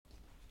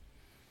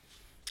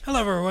Hello,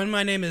 everyone.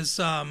 My name is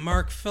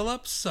Mark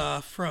Phillips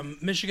from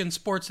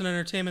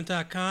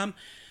MichiganSportsAndEntertainment.com.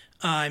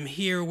 I'm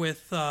here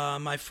with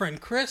my friend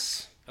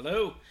Chris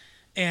Hello.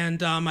 and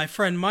my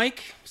friend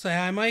Mike. Say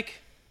hi, Mike.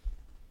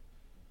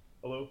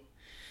 Hello.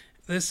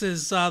 This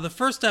is the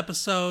first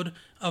episode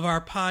of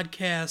our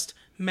podcast,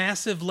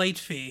 Massive Late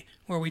Fee,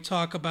 where we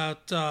talk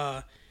about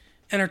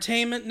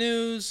entertainment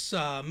news,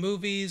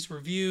 movies,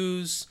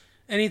 reviews,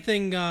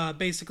 anything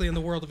basically in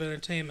the world of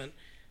entertainment.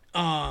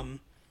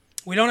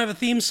 We don't have a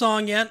theme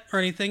song yet or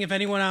anything. If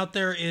anyone out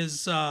there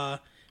is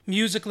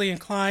musically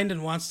inclined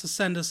and wants to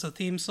send us a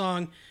theme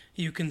song,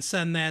 you can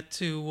send that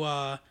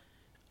to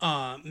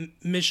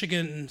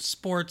Michigan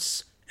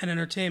Sports and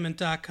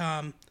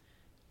Entertainment.com,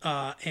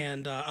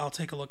 and I'll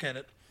take a look at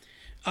it.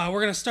 We're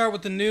going to start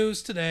with the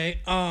news today.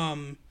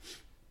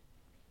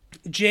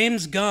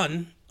 James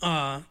Gunn,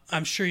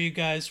 I'm sure you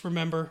guys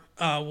remember,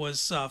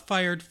 was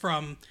fired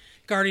from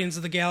Guardians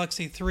of the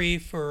Galaxy 3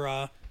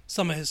 for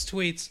some of his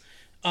tweets.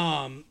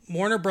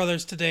 Warner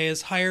Brothers today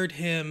has hired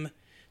him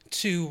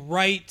to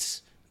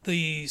write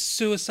the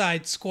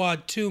Suicide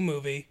Squad 2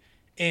 movie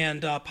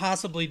and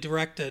possibly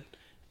direct it.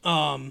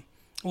 What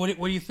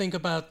do you think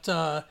about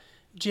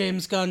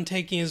James Gunn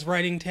taking his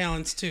writing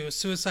talents to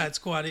Suicide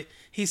Squad?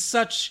 He's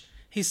such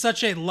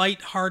a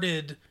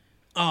light-hearted,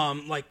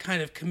 like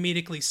kind of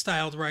comedically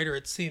styled writer.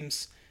 It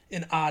seems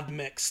an odd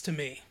mix to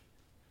me.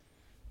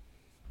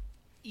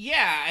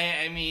 Yeah,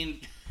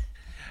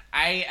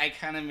 I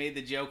kind of made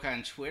the joke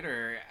on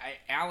Twitter.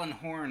 Alan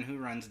Horn, who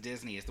runs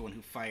Disney, is the one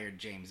who fired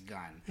James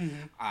Gunn.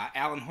 Mm-hmm.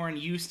 Alan Horn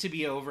used to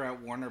be over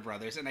at Warner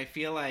Brothers, and I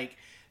feel like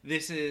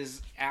this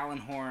is Alan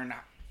Horn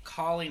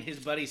calling his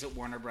buddies at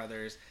Warner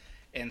Brothers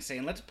and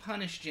saying, let's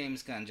punish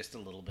James Gunn just a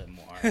little bit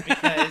more.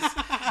 Because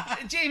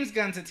James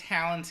Gunn's a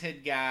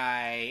talented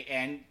guy,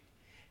 and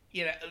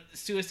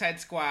Suicide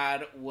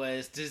Squad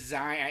was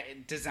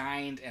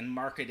designed and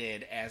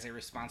marketed as a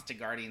response to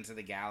Guardians of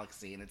the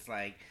Galaxy, and it's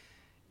like,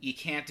 you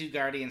can't do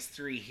Guardians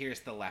 3, here's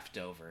the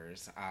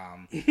leftovers.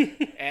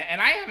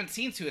 And I haven't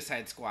seen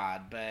Suicide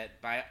Squad, but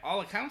by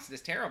all accounts it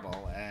is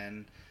terrible,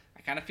 and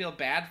I kind of feel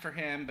bad for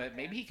him, but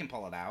maybe he can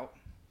pull it out.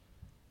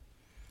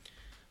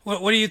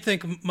 What do you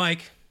think,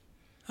 Mike,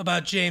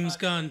 about James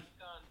Gunn?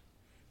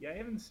 Yeah, I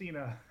haven't seen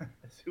a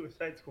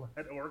Suicide Squad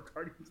or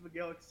Guardians of the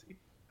Galaxy.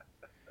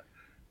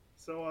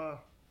 So, I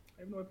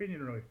have no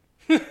opinion, really.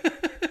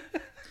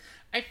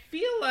 I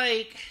feel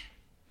like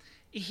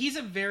he's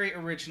a very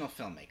original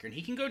filmmaker, and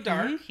he can go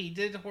dark. Mm-hmm. He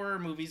did horror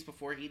movies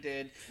before he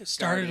did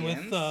Started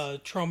Guardians.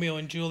 with Romeo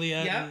and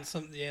Juliet. Yep. And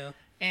some, yeah.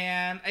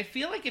 And I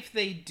feel like if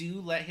they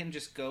do let him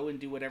just go and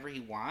do whatever he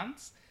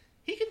wants,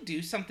 he could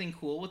do something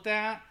cool with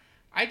that.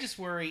 I just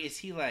worry, is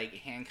he like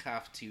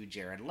handcuffed to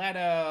Jared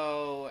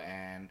Leto,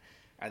 and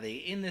are they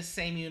in the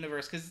same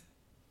universe? Because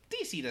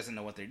DC doesn't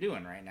know what they're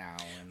doing right now.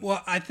 And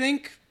well, I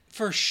think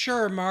for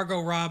sure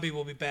Margot Robbie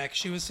will be back.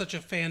 She was such a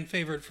fan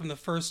favorite from the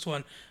first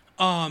one.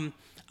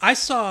 I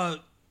saw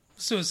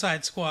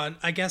Suicide Squad.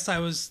 I guess I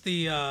was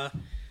the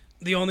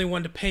only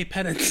one to pay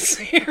penance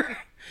here,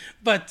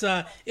 but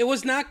it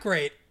was not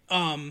great.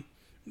 A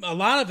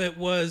lot of it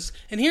was,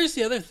 and here's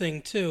the other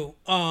thing too.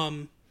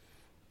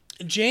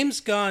 James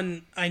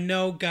Gunn, I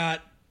know,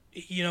 got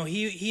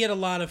he had a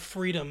lot of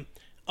freedom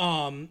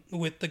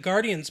with the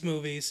Guardians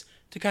movies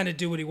to kind of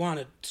do what he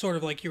wanted, sort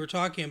of like you were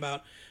talking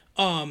about.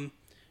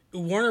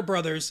 Warner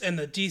Brothers and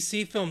the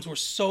DC films were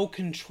so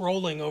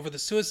controlling over the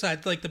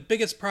Suicide. Like, the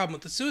biggest problem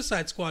with the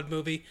Suicide Squad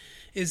movie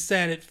is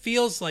that it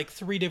feels like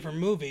three different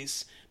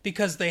movies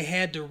because they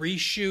had to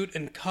reshoot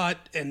and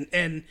cut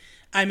and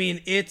I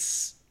mean,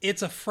 it's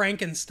a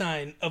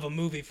Frankenstein of a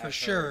movie for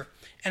sure.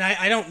 And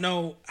I don't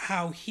know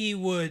how he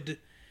would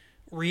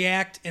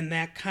react in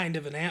that kind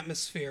of an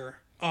atmosphere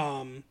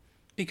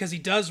because he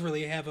does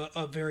really have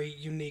a very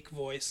unique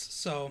voice.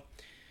 So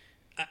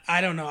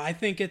I don't know. I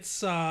think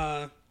it's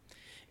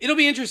it'll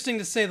be interesting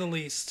to say the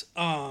least.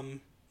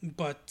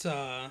 But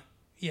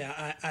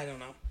yeah, I don't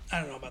know. I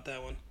don't know about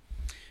that one.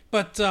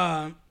 But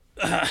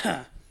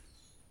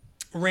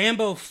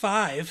Rambo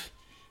 5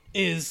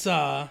 is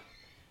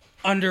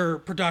under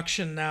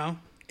production now,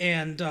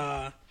 and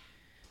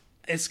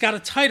it's got a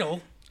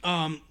title,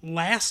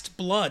 Last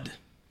Blood.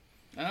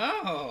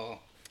 Oh.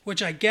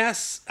 Which I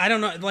guess, I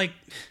don't know, like,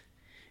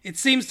 it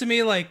seems to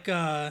me like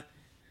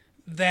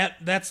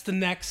that's the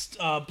next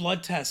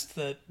blood test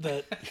that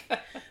that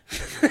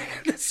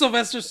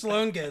Sylvester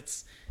Stallone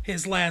gets,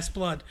 his last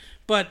blood.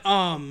 But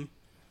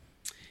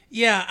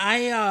yeah,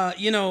 I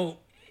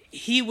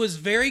he was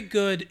very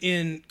good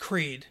in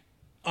Creed.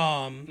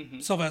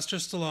 Sylvester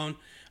Stallone.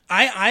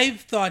 I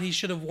thought he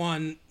should have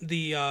won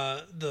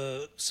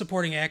the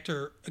supporting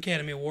actor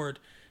Academy Award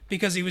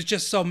because he was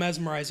just so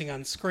mesmerizing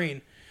on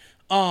screen.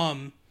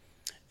 But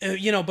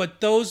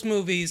those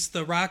movies,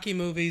 the Rocky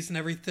movies and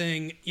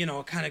everything,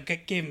 kind of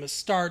gave him a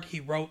start. He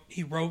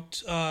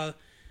wrote, I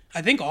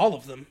think all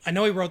of them. I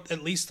know he wrote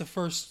at least the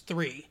first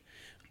three.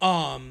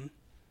 Those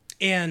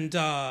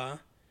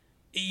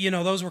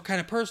were kind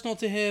of personal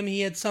to him.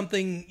 He had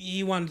something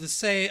he wanted to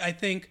say, I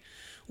think,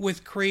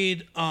 with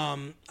Creed.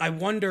 I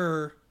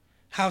wonder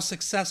how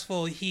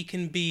successful he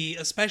can be,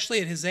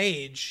 especially at his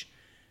age,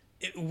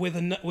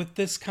 with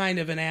this kind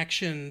of an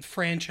action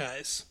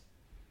franchise.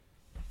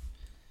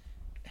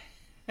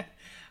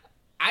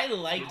 I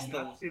liked Did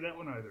not see that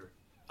one either.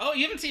 Oh,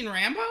 you haven't seen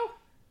Rambo?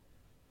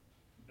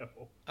 No.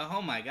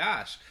 Oh my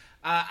gosh.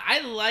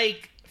 I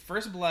like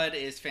First Blood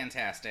is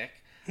fantastic.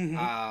 2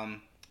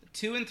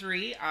 and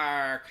 3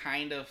 are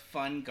kind of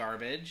fun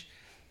garbage.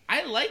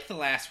 I liked the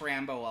last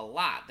Rambo a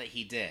lot that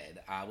he did,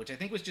 which I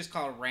think was just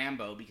called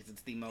Rambo because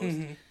it's the most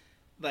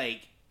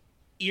like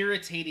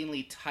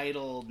irritatingly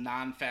titled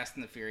non-Fast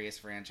and the Furious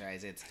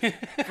franchise. It's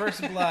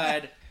First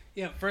Blood,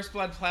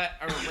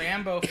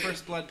 Rambo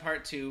First Blood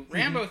Part 2,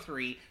 Rambo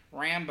 3,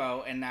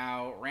 Rambo, and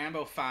now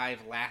Rambo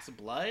 5 Last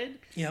Blood.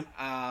 Yep.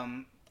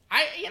 I'm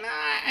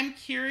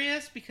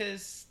curious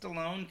because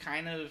Stallone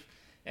kind of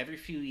every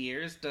few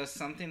years does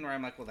something where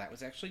I'm like, well, that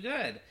was actually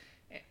good.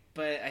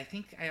 But I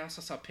think I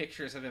also saw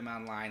pictures of him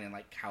online in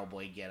like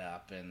cowboy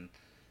getup and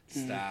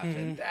stuff,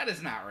 and that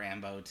is not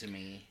Rambo to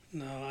me.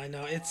 No, I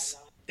know it's.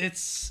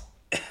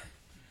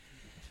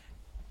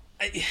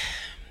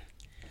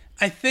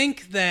 I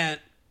think that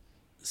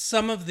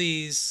some of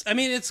these. I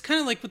mean, it's kind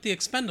of like with the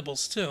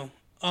Expendables too.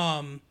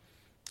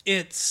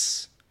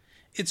 It's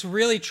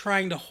really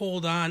trying to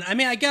hold on. I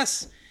mean, I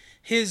guess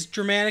his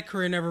dramatic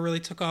career never really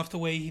took off the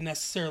way he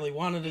necessarily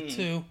wanted it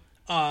to.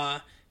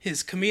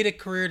 His comedic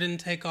career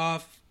didn't take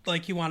off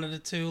like he wanted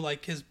it to,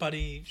 like his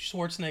buddy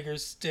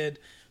Schwarzenegger's did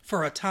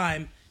for a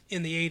time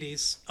in the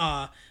 80s.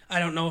 I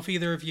don't know if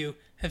either of you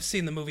have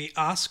seen the movie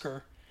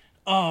Oscar.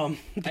 I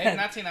have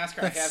not seen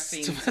Oscar. I have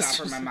seen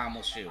Stop or My Mom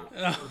Will Shoot.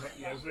 Yeah,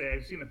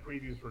 I've seen the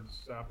previews for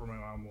Stop or My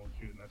Mom Won't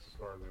Shoot, and that's as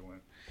far as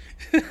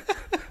I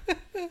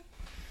went.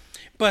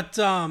 But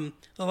the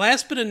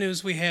last bit of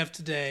news we have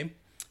today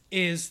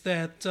is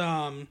that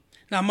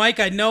now,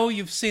 Mike, I know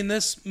you've seen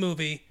this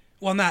movie.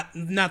 Well, not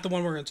the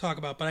one we're going to talk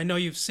about, but I know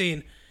you've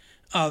seen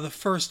the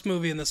first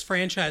movie in this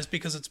franchise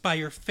because it's by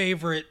your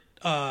favorite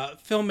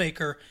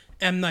filmmaker,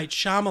 M. Night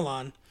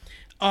Shyamalan.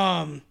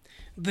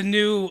 The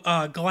new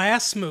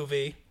Glass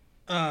movie,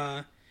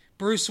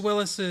 Bruce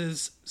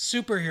Willis's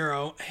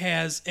superhero,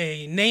 has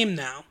a name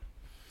now,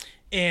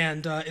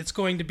 and it's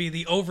going to be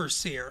The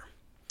Overseer,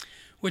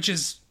 which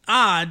is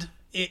odd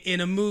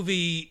in a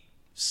movie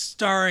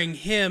starring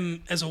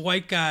him as a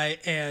white guy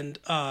and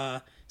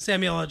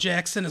Samuel L.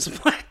 Jackson as a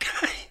black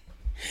guy,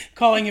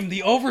 calling him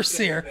The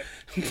Overseer.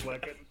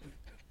 But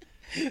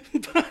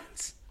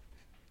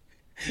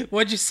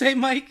what'd you say,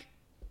 Mike?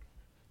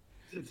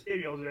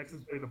 Samuel L.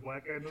 Jackson's playing the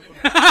black guy in this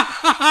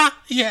one?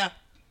 Yeah,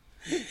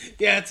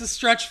 it's a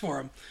stretch for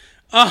him.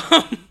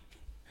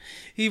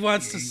 He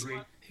wants to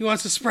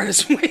spread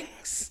his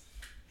wings.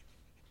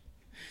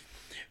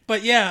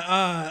 But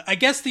yeah, I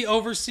guess the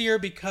Overseer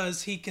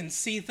because he can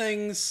see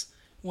things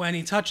when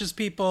he touches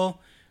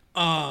people.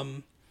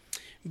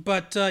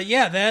 But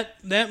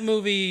that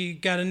movie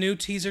got a new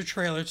teaser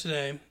trailer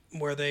today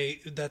where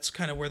that's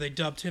kind of where they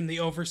dubbed him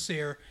the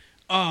Overseer.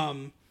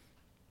 And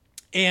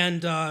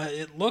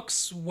it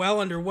looks well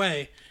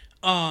underway.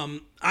 I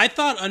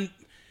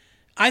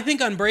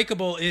think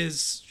Unbreakable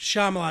is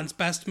Shyamalan's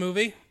best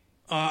movie.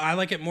 I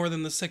like it more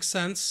than The Sixth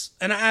Sense,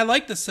 and I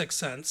like The Sixth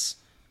Sense.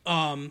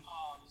 You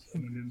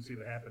didn't see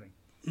The Happening.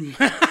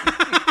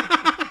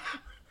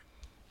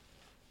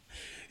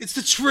 It's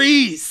the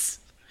trees,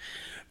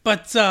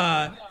 but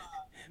No.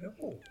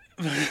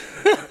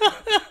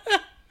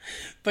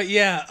 but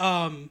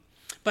yeah,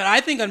 but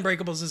I think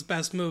Unbreakable is his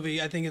best movie.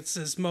 I think it's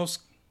his most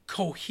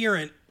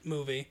coherent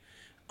movie.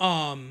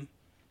 And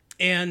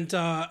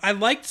I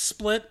liked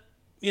Split,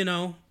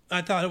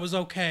 I thought it was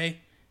okay.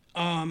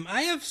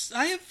 I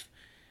have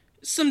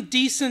some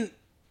decent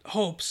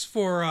hopes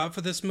for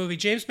this movie.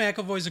 James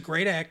McAvoy's a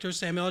great actor.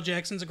 Samuel L.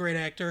 Jackson's a great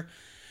actor.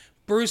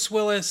 Bruce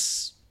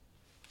Willis,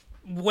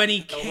 when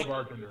he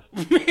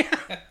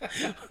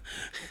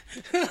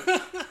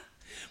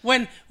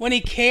when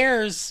he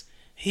cares,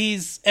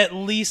 he's at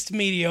least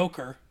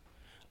mediocre.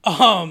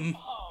 Like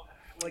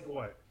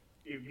what?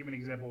 Give me an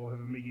example of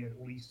him being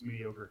at least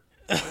mediocre.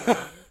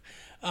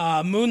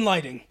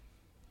 Moonlighting.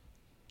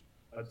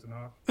 Hudson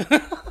Hawk.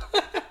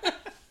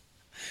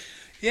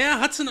 Yeah,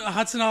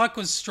 Hudson Hawk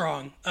was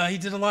strong. He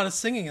did a lot of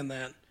singing in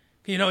that.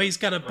 He's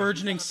got a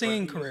burgeoning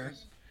singing career.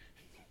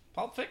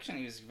 Pulp Fiction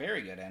he was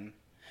very good in.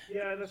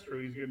 Yeah, that's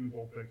true. He's good in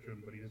Pulp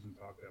Fiction, but he doesn't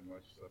talk that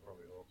much, so that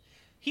probably helps.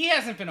 He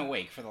hasn't been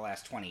awake for the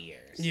last 20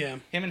 years. Yeah.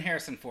 Him and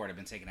Harrison Ford have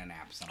been taking a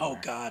nap somewhere. Oh,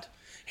 God.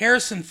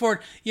 Harrison Ford.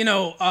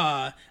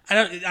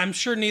 I'm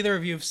sure neither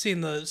of you have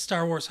seen the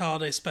Star Wars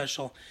Holiday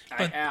Special.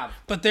 I have.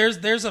 But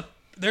there's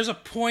a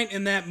point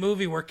in that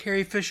movie where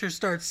Carrie Fisher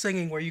starts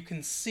singing where you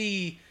can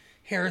see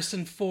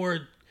Harrison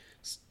Ford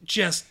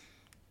just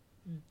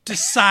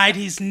decide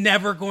he's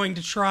never going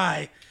to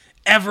try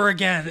ever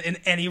again in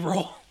any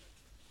role.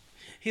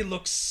 He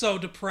looks so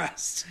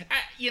depressed.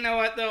 You know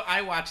what, though?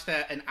 I watched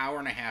an hour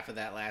and a half of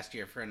that last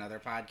year for another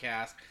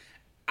podcast.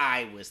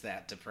 I was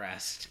that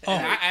depressed. Oh.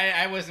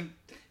 I wasn't,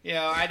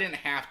 I didn't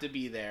have to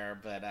be there,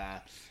 but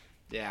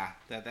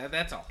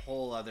that's a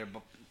whole other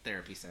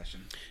therapy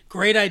session.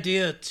 Great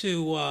idea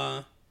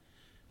to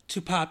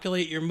to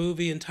populate your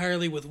movie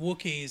entirely with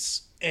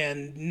Wookiees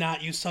and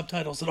not use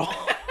subtitles at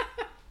all.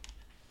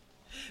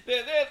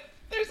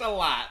 There's a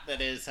lot that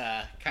is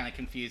kind of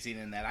confusing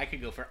in that. I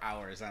could go for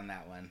hours on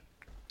that one.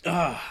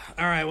 All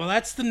right, well,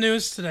 that's the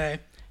news today.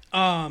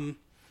 I'm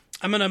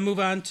going to move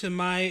on to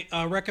my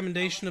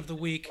recommendation of the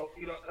week. Oh,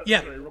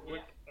 Yeah. Sorry, real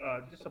quick.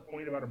 Just a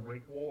point about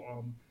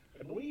Unbreakable.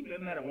 I believe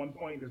in that at one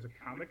point there's a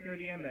comic near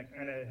the end that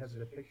kind of has a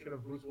depiction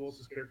of Bruce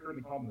Willis's character, and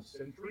they call him the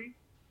Sentry.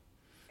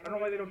 I don't know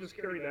why they don't just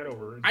carry that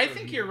over. I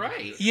think you're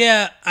right.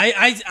 Yeah,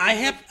 I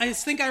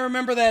think I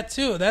remember that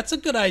too. That's a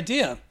good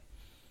idea.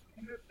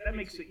 That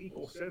makes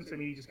equal sense. I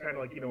mean, he just kind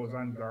of was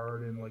on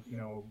guard and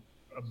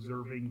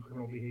observing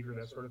criminal behavior,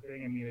 that sort of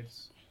thing. I mean,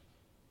 it's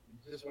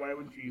just, why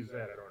wouldn't you use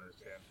that? I don't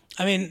understand.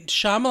 I mean,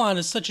 Shyamalan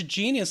is such a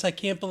genius. I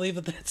can't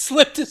believe that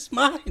slipped his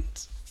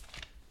mind.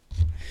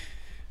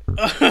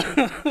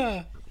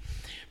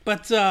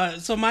 But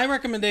so my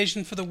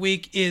recommendation for the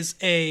week is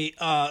a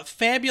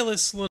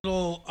fabulous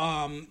little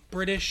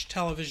British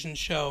television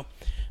show.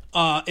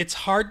 It's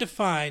hard to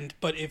find,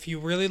 but if you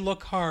really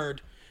look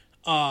hard,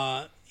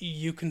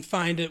 you can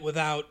find it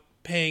without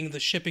paying the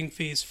shipping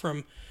fees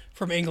from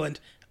England.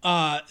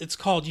 It's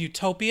called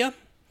Utopia.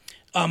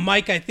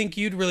 Mike, I think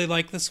you'd really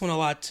like this one a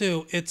lot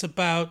too. It's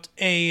about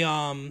a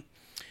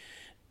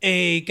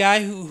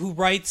guy who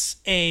writes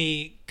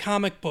a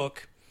comic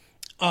book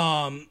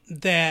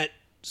that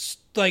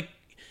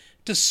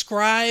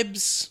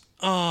describes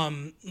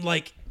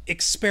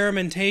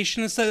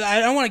experimentation and stuff. I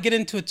don't want to get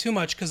into it too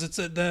much because it's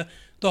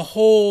the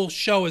whole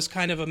show is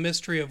kind of a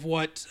mystery of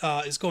what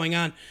is going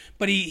on.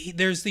 But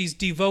there's these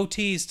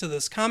devotees to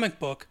this comic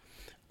book,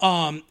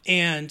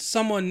 and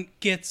someone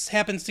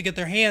happens to get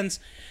their hands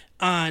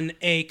on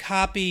a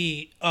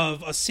copy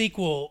of a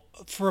sequel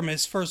from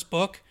his first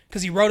book,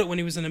 because he wrote it when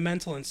he was in a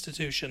mental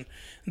institution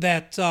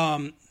that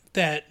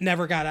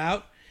never got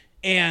out.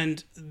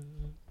 And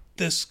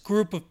this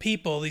group of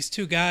people, these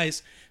two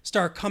guys,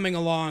 start coming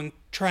along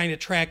trying to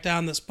track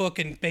down this book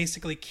and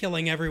basically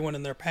killing everyone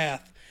in their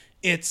path.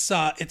 It's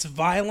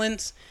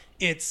violent.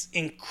 It's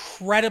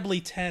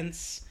incredibly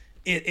tense.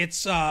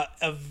 It's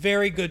a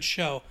very good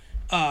show,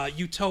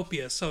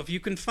 Utopia. So if you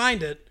can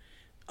find it,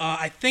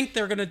 I think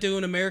they're going to do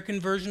an American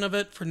version of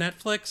it for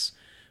Netflix,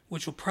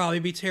 which will probably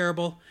be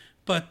terrible.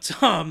 But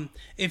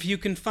if you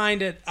can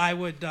find it, I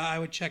would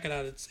check it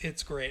out.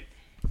 It's great.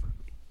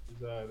 Is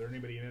there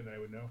anybody in it that I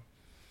would know?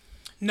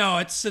 No,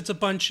 it's a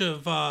bunch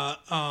of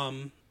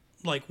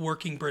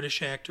working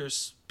British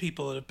actors,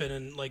 people that have been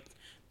in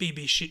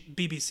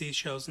BBC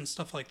shows and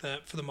stuff like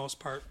that for the most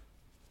part.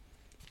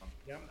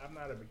 Yeah, I'm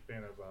not a big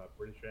fan of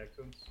British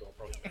accents, so I'll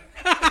probably.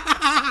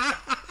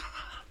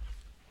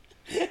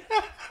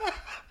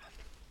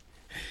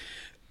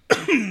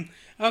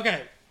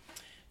 Okay,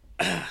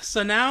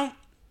 so now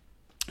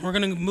we're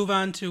going to move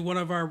on to one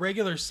of our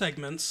regular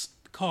segments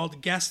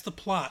called Guess the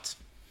Plot.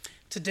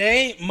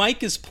 Today,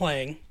 Mike is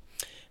playing.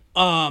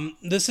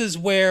 This is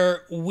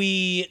where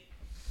we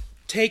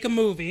take a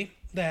movie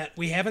that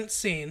we haven't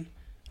seen.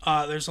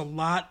 There's a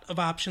lot of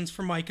options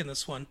for Mike in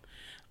this one.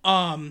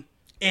 And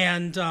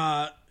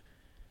the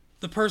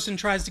person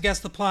tries to guess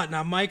the plot.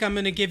 Now, Mike, I'm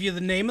going to give you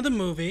the name of the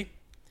movie,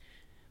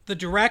 the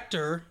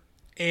director,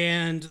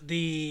 and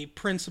the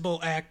principal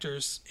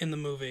actors in the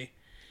movie.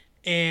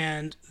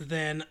 And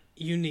then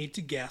you need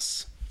to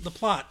guess the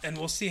plot. And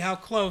we'll see how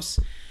close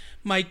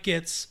Mike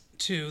gets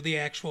to the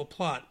actual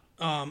plot.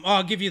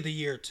 I'll give you the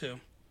year, too.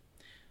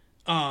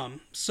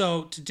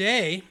 So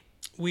today,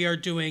 we are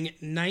doing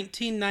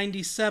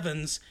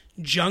 1997's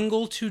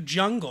Jungle to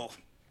Jungle,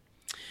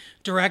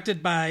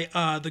 directed by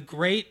the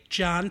great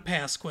John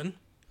Pasquin.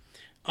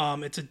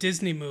 It's a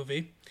Disney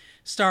movie,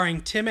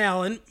 starring Tim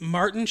Allen,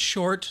 Martin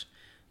Short,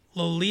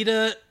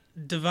 Lolita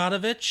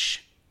Davidovich,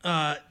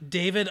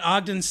 David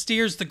Ogden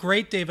Stiers, the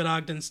great David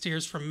Ogden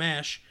Stiers from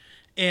MASH,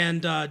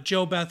 and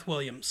Jo Beth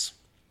Williams.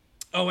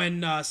 Oh,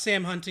 and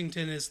Sam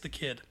Huntington is the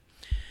kid.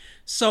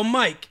 So,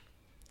 Mike,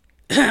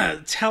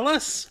 tell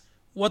us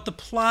what the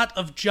plot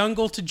of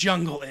Jungle to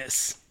Jungle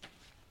is.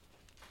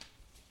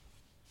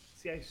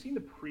 See, I've seen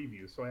the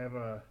preview, so I have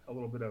a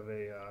little bit of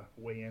a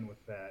weigh in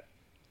with that.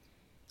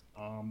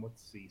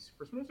 Let's see.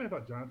 For some reason, I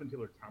thought Jonathan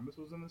Taylor Thomas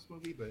was in this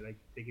movie, but I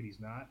take it he's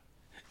not.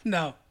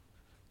 No.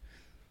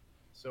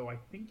 So I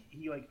think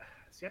he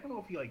see, I don't know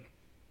if he I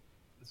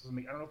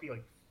don't know if he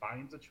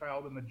finds a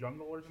child in the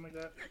jungle or something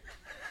like that.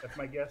 That's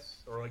my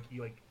guess. Or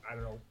he I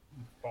don't know,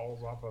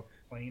 falls off a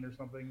plane or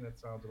something. That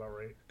sounds about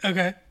right.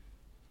 Okay.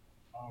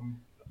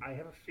 I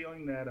have a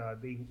feeling that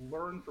they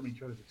learn from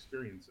each other's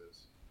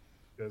experiences,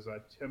 because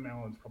Tim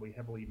Allen's probably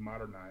heavily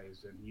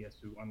modernized, and he has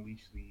to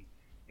unleash the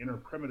inner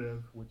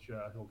primitive, which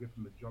he'll get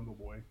from the Jungle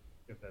Boy,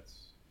 if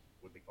that's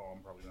what they call him.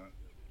 Probably not.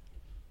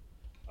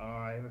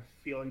 I have a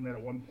feeling that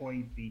at one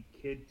point the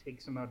kid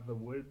takes him out of the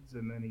woods,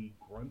 and then he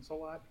grunts a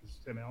lot, because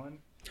Tim Allen.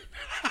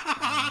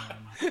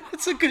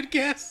 That's a good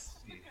guess.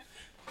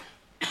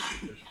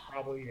 There's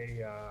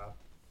probably a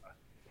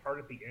part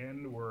at the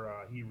end where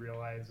he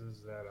realizes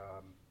that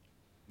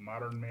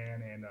modern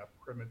man and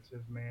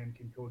primitive man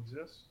can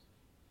coexist.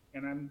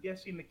 and I'm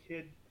guessing the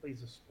kid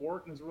plays a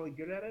sport and is really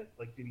good at it.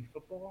 Like, did he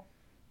football?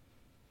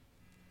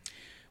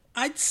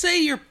 I'd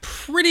say you're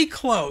pretty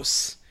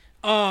close.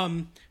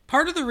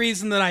 Part of the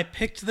reason that I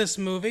picked this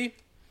movie,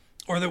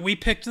 or that we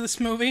picked this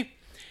movie,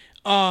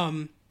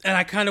 and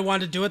I kind of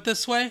wanted to do it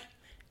this way,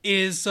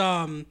 is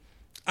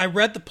I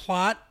read the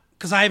plot,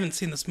 because I haven't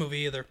seen this movie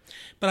either,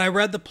 but I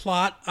read the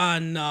plot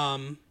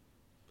on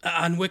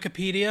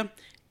Wikipedia,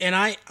 and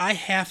I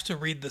have to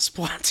read this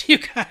plot to you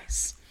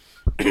guys.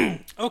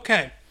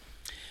 Okay.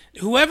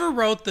 Whoever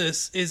wrote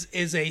this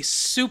is a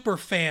super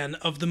fan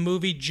of the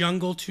movie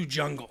Jungle to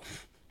Jungle.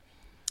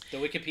 The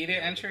Wikipedia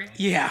entry?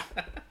 Yeah.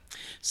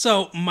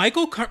 So,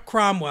 Michael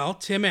Cromwell,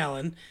 Tim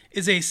Allen,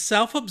 is a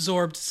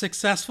self-absorbed,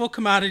 successful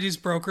commodities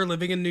broker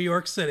living in New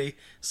York City.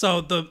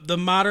 So, the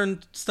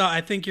modern stuff,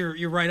 I think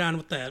you're right on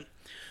with that.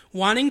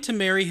 Wanting to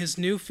marry his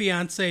new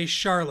fiancée,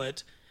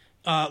 Charlotte,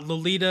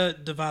 Lolita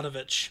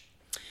Davidovich.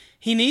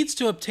 He needs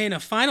to obtain a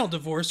final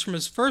divorce from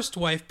his first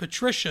wife,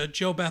 Patricia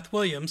Jo Beth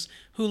Williams,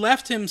 who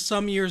left him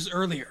some years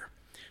earlier.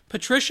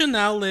 Patricia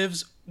now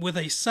lives with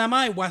a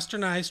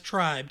semi-westernized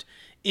tribe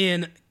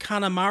in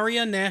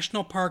Canamaria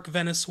National Park,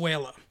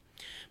 Venezuela.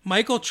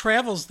 Michael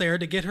travels there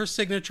to get her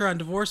signature on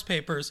divorce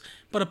papers,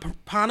 but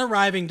upon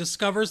arriving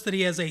discovers that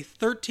he has a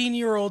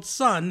 13-year-old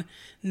son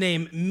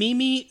named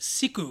Mimi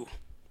Siku.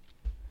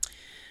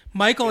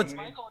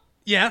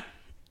 Yeah?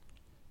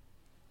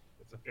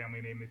 It's a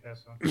family name they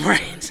passed on.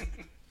 Right.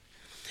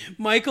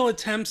 Michael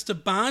attempts to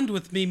bond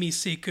with Mimi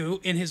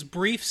Siku in his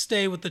brief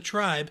stay with the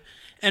tribe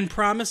and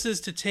promises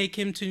to take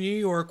him to New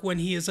York when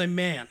he is a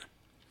man.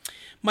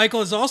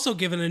 Michael is also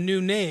given a new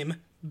name,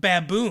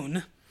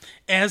 Baboon,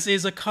 as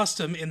is a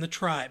custom in the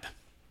tribe.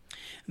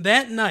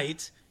 That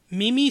night,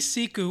 Mimi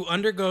Siku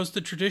undergoes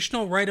the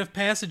traditional rite of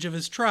passage of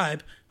his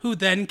tribe, who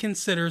then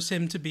considers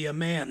him to be a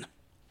man.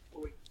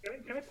 Wait,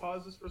 can I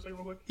pause this for a second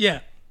real quick?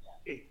 Yeah.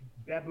 Hey,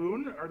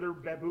 baboon? Are there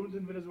baboons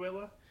in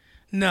Venezuela?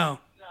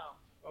 No.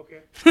 Okay.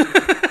 We'll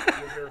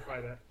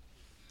verify that.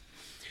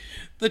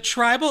 The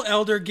tribal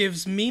elder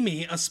gives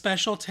Mimi a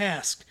special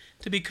task.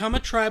 To become a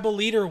tribal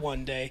leader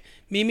one day,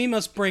 Mimi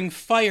must bring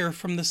fire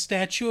from the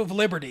Statue of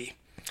Liberty,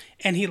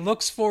 and he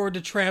looks forward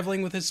to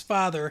traveling with his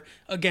father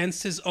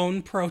against his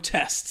own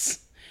protests.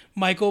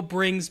 Michael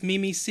brings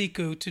Mimi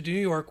Siku to New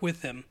York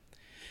with him.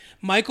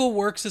 Michael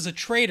works as a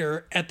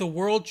trader at the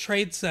World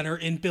Trade Center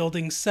in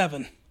Building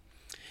 7.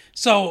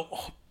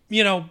 So,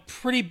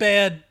 pretty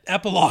bad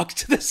epilogue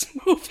to this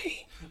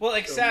movie. Well,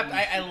 except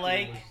I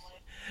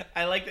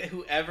like that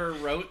whoever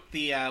wrote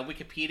the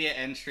Wikipedia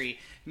entry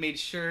made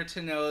sure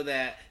to know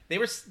that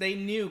they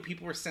knew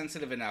people were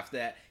sensitive enough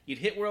that you'd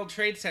hit World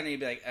Trade Center and you'd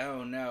be like,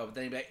 oh no, but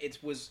then you'd be like,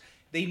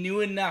 they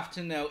knew enough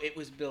to know it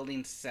was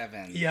Building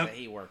 7 that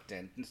he worked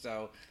in, and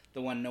so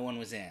the one no one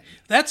was in.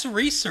 That's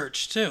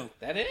research too.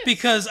 That is,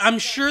 because I'm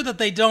sure that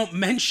they don't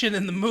mention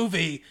in the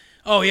movie,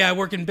 oh yeah, I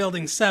work in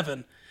Building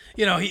 7.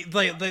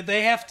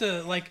 They have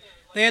to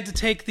they had to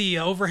take the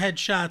overhead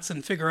shots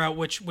and figure out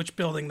which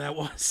building that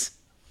was.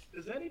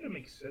 Does that even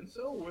make sense,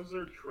 though? Was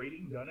there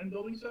trading done in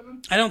Building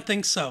 7? I don't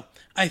think so.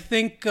 I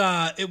think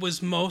it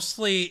was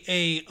mostly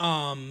a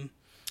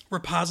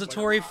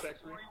repository.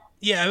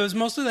 It was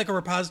mostly like a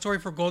repository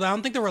for gold. I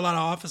don't think there were a lot of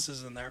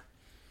offices in there.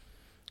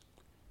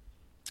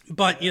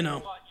 But,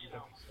 The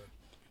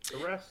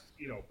rest,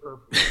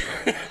 perfect.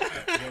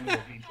 One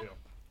little detail.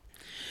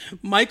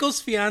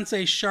 Michael's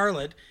fiancée,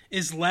 Charlotte,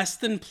 is less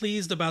than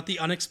pleased about the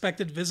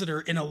unexpected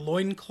visitor in a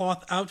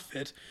loincloth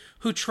outfit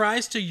who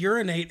tries to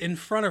urinate in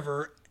front of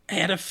her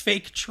at a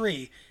fake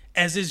tree,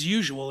 as is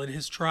usual in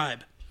his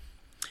tribe.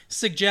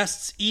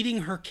 Suggests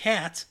eating her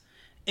cat,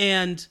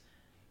 and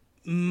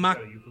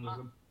Makadia,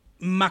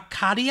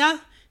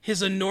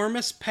 his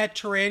enormous pet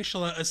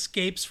tarantula,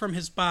 escapes from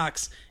his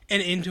box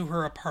and into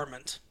her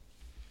apartment.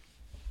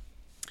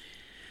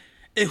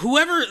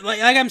 Whoever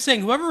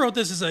wrote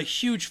this is a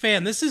huge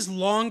fan. This is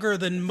longer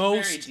than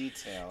most. Very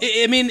detailed.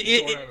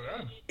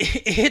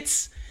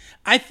 It's.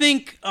 I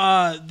think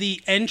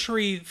the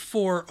entry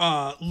for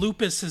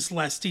Lupus is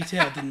less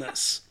detailed than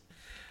this.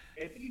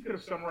 I think you could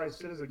have summarized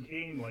Citizen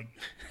Kane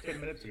 10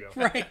 minutes ago.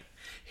 Right.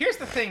 Here's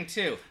the thing,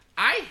 too.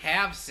 I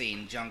have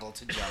seen Jungle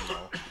to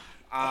Jungle.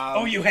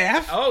 Oh, you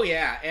have? Oh,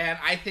 yeah. And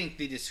I think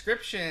the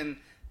description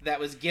that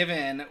was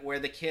given where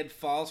the kid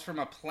falls from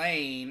a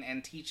plane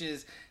and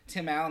teaches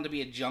Tim Allen to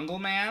be a jungle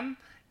man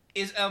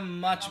is a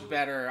much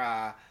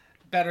better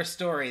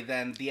story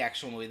than the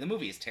actual movie. The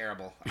movie is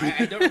terrible.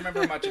 I don't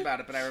remember much about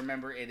it, but I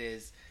remember it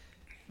is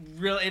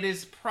real. It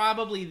is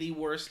probably the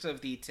worst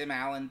of the Tim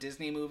Allen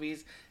Disney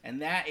movies, and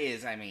that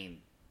is,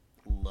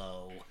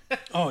 low.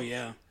 Oh,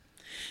 yeah.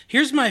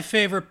 Here's my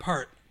favorite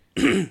part.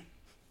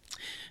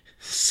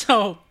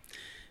 So,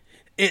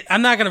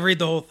 I'm not going to read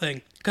the whole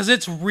thing, because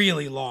it's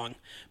really long.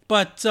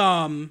 But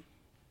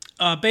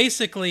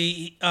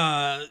basically,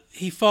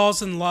 he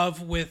falls in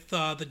love with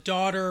the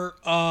daughter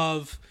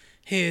of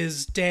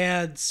his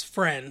dad's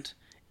friend,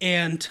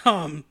 and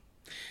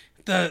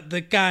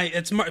the guy,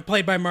 it's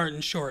played by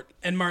Martin Short,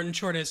 and Martin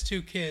Short has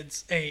two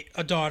kids, a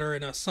daughter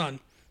and a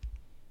son.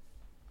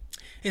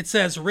 It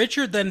says,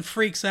 Richard then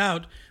freaks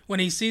out when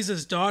he sees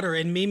his daughter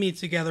and Mimi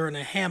together in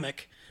a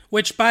hammock,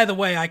 which, by the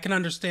way, I can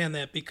understand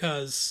that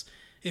because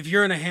if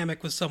you're in a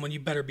hammock with someone, you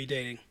better be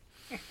dating.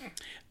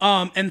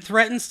 And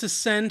threatens to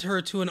send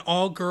her to an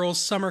all-girls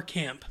summer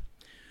camp.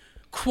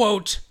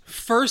 Quote,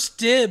 first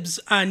dibs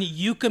on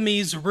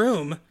Yukimi's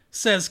room,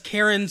 says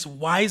Karen's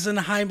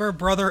Weisenheimer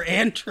brother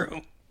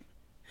Andrew.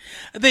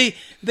 They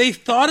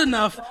thought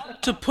enough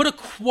to put a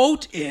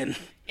quote in.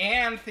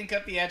 And think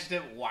up the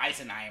adjective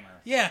Weisenheimer.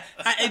 Yeah,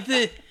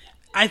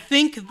 I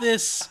think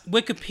this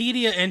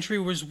Wikipedia entry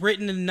was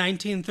written in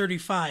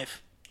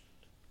 1935.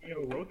 You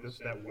know who wrote this?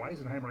 That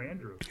Weisenheimer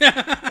Andrew.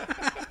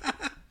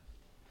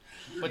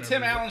 But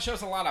Tim Allen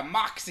shows a lot of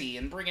moxie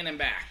in bringing him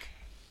back.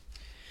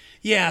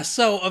 Yeah,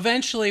 so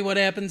eventually what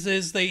happens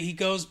is he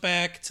goes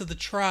back to the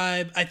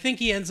tribe. I think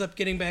he ends up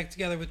getting back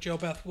together with Jo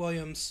Beth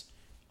Williams,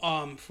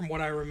 from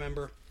what I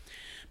remember.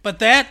 But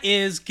that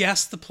is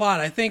Guess the Plot.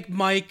 I think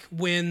Mike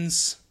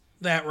wins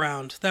that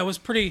round. That was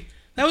pretty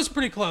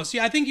close.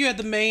 Yeah, I think you had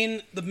the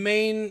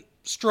main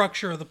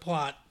structure of the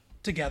plot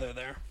together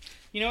there.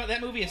 You know what?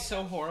 That movie is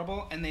so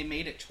horrible, and they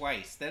made it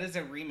twice. That is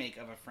a remake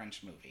of a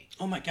French movie.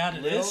 Oh my God,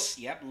 it is?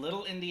 Yep,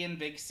 Little Indian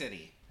Big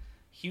City.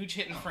 Huge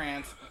hit in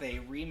France. They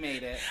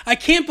remade it. I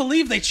can't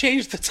believe they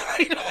changed the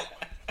title.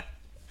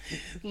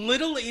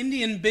 Little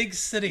Indian Big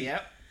City.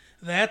 Yep.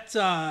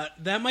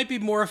 That might be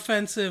more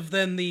offensive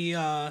than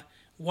the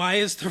Why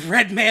is the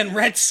Red Man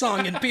Red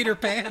song in Peter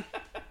Pan.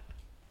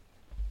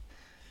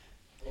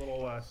 A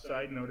little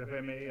side note, if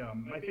I may.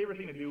 My favorite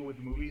thing to do with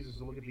movies is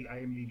to look at the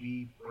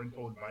IMDb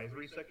parental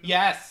advisory section.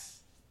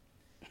 Yes.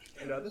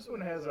 And this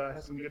one has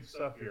some good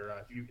stuff here.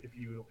 If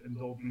you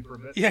indulge me for a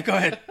bit. Yeah, go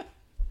ahead.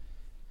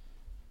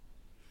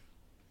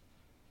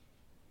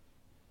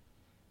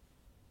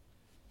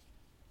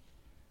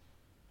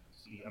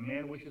 See, a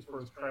man wishes for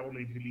his tribal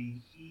name to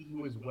be he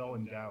who is well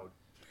endowed.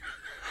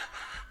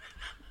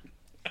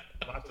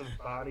 Lots of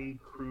body,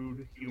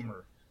 crude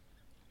humor.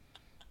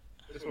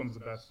 This one's the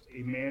best.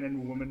 A man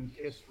and woman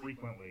kiss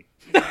frequently.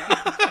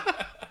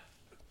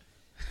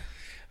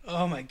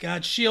 Oh my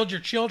God, shield your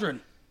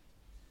children.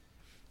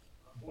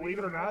 Believe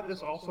it or not,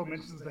 this also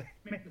mentions the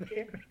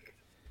hammock.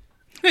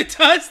 It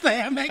does, the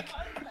hammock.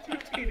 Two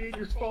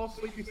teenagers fall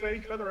asleep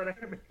beside each other in a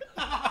hammock.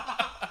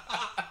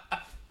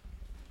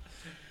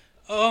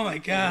 Oh my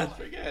God. That's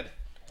pretty good.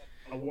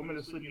 A woman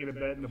is sleeping in a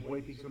bed and the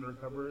boy peeks under her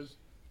covers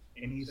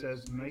and he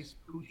says, nice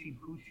poochy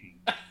poochy.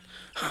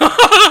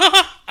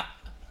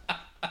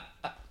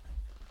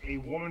 A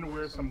woman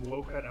wears some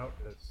low-cut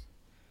outfits.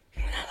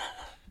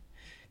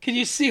 Can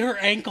you see her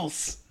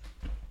ankles?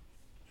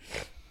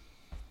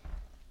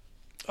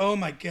 Oh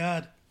my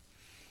God.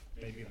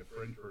 Maybe the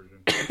French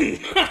version.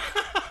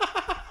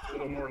 A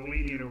little more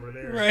lenient over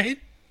there. Right?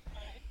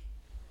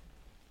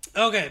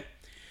 Okay.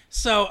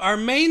 So our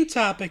main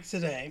topic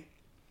today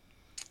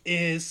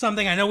is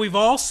something I know we've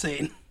all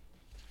seen.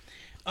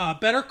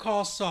 Better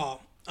Call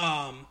Saul.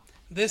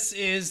 This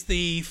is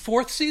the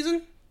 4th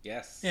season?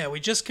 Yes. Yeah,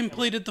 we just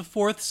completed the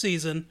 4th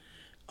season.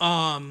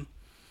 I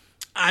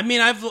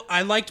mean,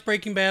 I liked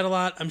Breaking Bad a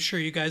lot. I'm sure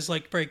you guys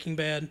liked Breaking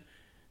Bad.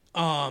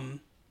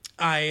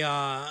 I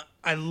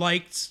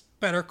liked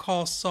Better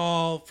Call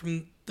Saul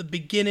from the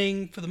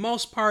beginning for the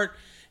most part.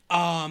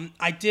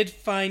 I did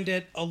find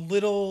it a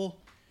little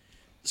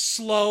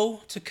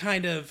slow to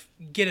kind of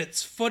get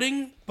its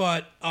footing,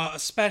 but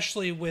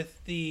especially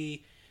with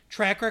the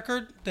track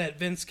record that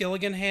Vince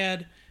Gilligan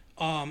had,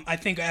 I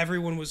think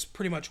everyone was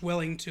pretty much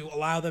willing to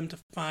allow them to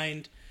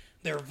find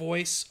their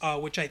voice,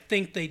 which I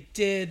think they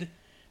did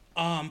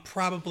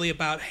probably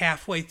about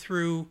halfway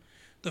through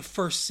the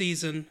first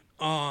season.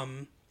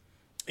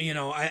 You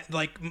know,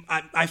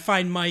 I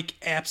find Mike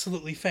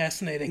absolutely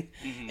fascinating,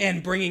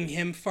 and bringing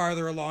him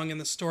farther along in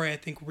the story I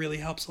think really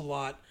helps a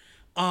lot.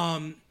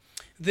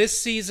 This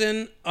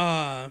season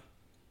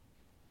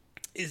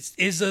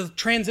is a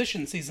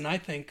transition season, I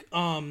think.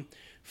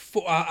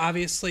 For,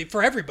 obviously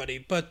for everybody,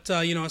 but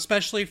you know,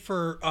 especially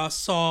for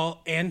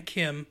Saul and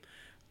Kim.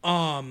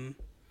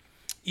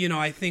 You know,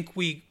 I think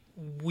we've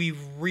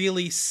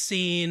really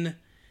seen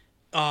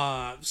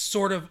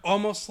sort of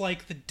almost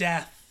like the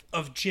death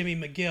of Jimmy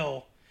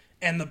McGill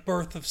and the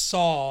birth of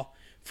Saul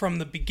from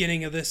the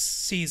beginning of this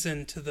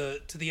season to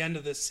the end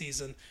of this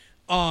season.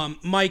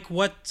 Mike,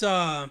 what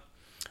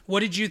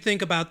did you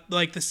think about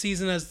like the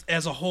season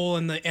as a whole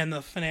and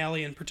the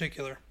finale in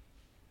particular?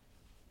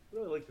 I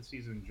really like the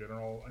season in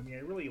general. I mean, I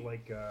really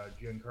like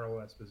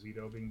Giancarlo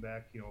Esposito being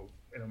back, you know,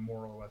 in a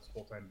more or less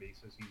full-time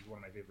basis. He's one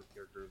of my favorite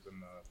characters in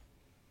the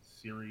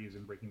series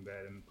and Breaking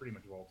Bad and pretty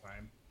much of all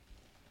time.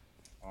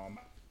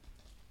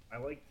 I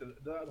like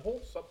the whole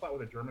subplot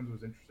with the Germans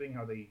was interesting,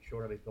 how they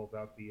showed how they built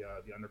out the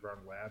underground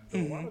lab. But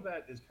a lot of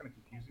that is kind of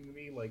confusing to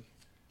me, like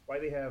why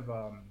they have,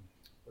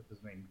 what's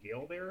his name,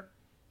 Gale there?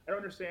 I don't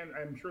understand.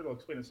 I'm sure they'll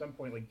explain at some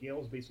point, like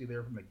Gale's basically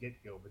there from the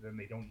get-go, but then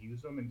they don't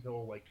use them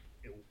until like,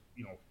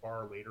 you know,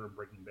 far later in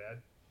Breaking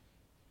Bad.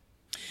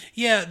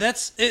 Yeah,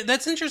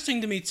 that's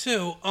interesting to me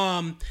too.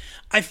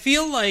 I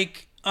feel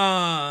like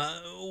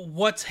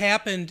what's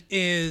happened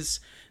is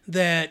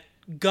that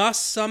Gus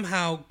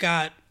somehow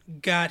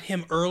got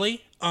him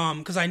early.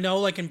 Because I know,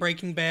 like in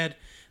Breaking Bad,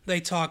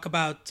 they talk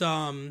about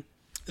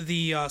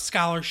the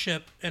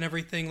scholarship and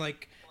everything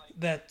like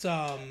that.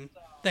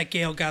 That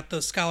Gale got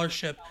the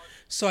scholarship.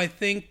 So I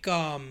think.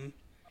 Yeah,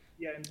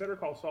 in Better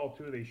Call Saul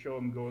too, they show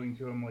him going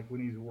to him like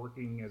when he's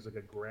working as like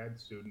a grad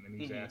student, and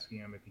he's asking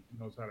him if he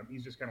knows how to.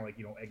 He's just kind of like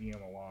egging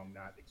him along,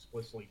 not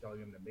explicitly telling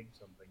him to make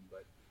something,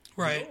 but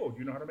Right. oh, do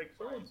you know how to make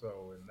so and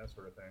so and that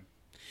sort of thing.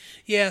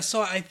 Yeah.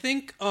 So I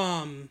think.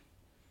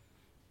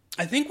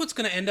 I think what's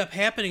going to end up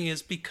happening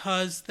is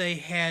because they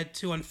had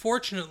to,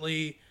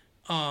 unfortunately,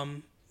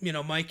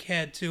 Mike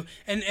had to,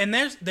 and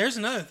there's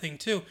another thing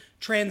too.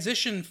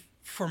 Transition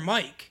for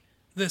Mike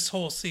this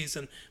whole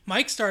season.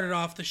 Mike started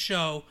off the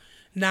show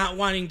not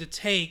wanting to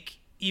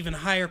take even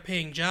higher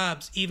paying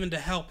jobs, even to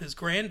help his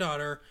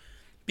granddaughter,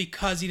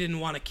 because he didn't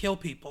want to kill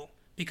people,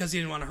 because he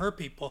didn't want to hurt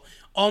people.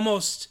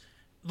 Almost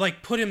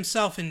like put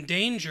himself in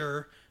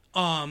danger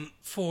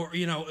for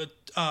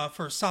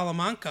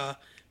Salamanca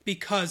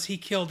because he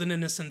killed an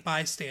innocent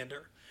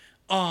bystander.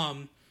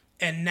 And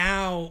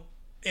now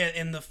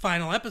in the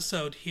final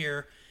episode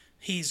here,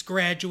 he's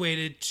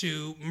graduated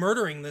to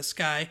murdering this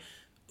guy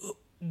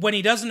when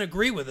he doesn't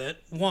agree with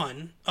it.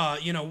 Werner,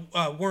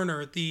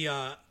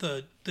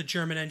 the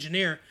German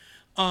engineer,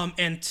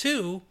 and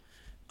two,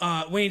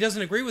 when he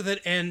doesn't agree with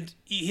it and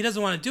he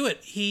doesn't want to do it,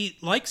 he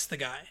likes the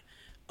guy,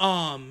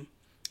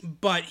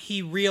 but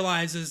he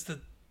realizes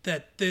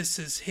that this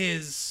is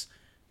his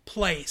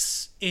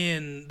place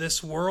in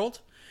this world.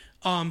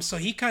 So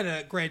he kind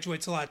of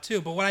graduates a lot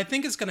too. But what I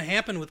think is going to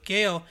happen with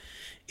Gale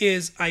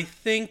is I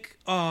think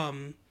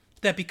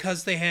that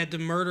because they had to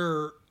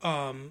murder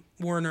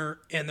Werner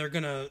and they're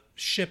going to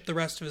ship the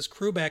rest of his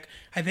crew back,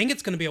 I think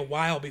it's going to be a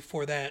while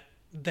before that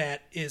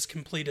is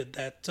completed,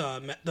 that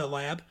the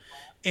lab.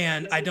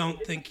 And I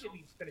don't think it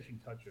needs finishing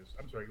touches.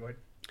 I'm sorry, go ahead.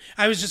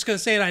 I was just going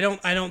to say it.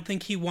 I don't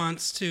think he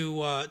wants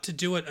to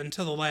do it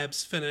until the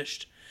lab's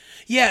finished.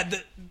 Yeah,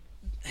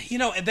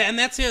 and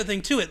that's the other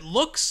thing too. It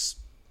looks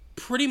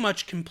pretty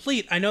much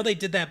complete. I know they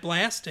did that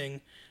blasting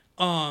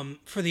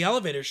for the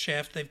elevator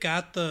shaft. They've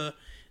got the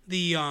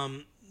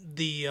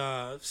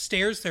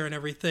stairs there and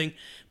everything,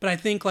 but I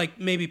think like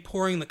maybe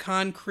pouring the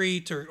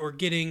concrete or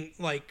getting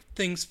like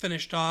things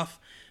finished off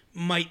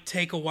might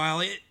take a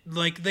while.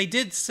 Like they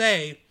did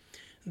say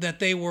that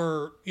they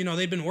were,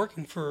 they'd been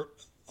working for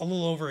a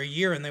little over a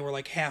year and they were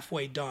like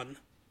halfway done.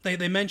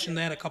 They mentioned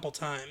that a couple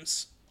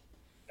times.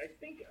 I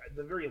think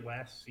the very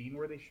last scene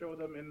where they show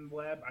them in the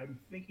lab, I'm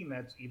thinking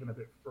that's even a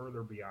bit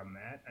further beyond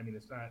that. I mean,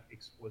 it's not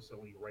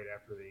explicitly right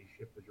after they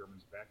ship the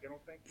Germans back, I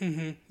don't think.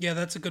 Mm-hmm. Yeah,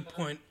 that's a good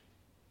point.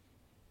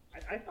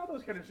 I thought that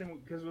was kind of interesting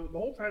because the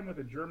whole time with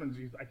the Germans,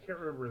 I can't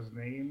remember his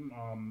name.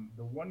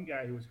 The one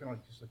guy who was kind of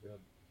like just like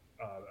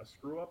a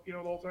screw up, the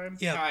whole time.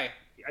 Yeah.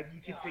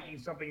 You keep thinking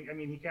something. I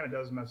mean, he kind of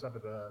does mess up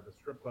at the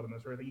strip club and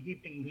that sort of thing. You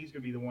keep thinking he's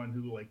going to be the one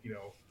who, like, you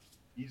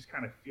just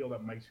kind of feel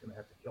that Mike's going to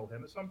have to kill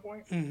him at some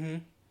point. Mm-hmm.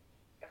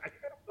 I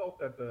kind of felt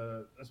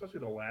that especially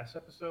the last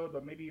episode,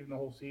 but maybe even the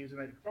whole season,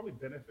 it could probably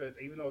benefit,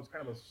 even though it's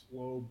kind of a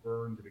slow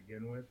burn to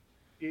begin with.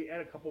 If you add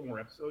a couple more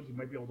episodes, you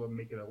might be able to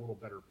make it a little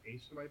better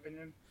pace, in my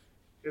opinion.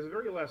 Because the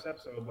very last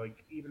episode,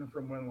 like, even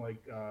from when,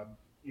 like,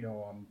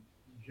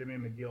 Jimmy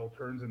McGill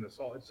turns into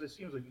Saul, it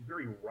seems like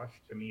very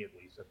rushed to me, at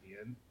least at the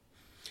end.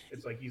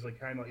 It's like he's like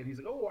kind of, and he's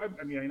like, oh,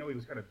 I mean, I know he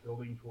was kind of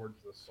building towards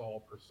the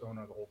Saul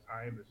persona the whole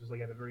time. But it's just like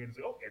at the very end, it's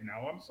like, okay,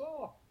 now I'm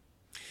Saul.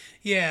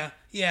 Yeah.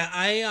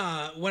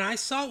 I when I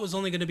saw it was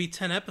only going to be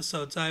 10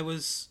 episodes, I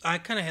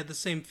kind of had the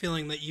same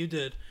feeling that you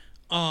did,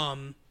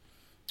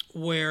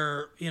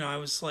 where I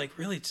was like,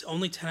 really, it's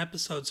only 10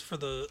 episodes for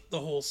the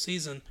whole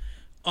season.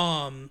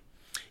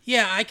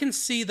 Yeah, I can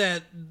see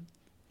that.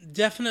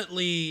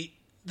 Definitely,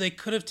 they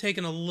could have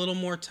taken a little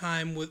more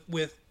time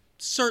with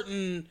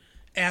certain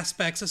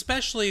aspects,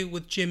 especially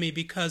with Jimmy,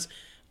 because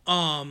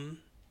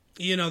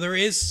there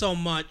is so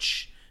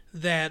much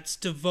that's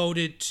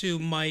devoted to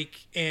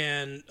Mike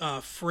and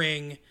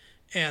Fring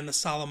and the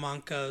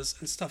Salamancas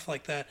and stuff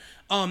like that.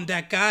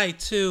 That guy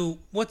too.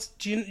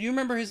 Do you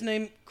remember his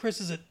name,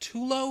 Chris? Is it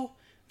Tulo?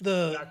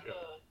 The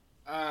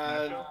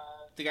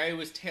guy who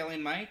was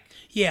tailing Mike?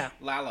 Yeah.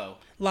 Lalo.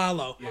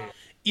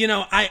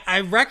 Yeah.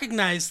 I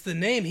recognize the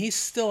name. He's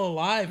still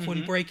alive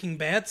when Breaking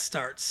Bad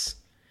starts.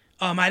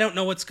 I don't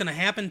know what's going to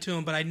happen to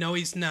him, but I know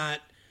he's not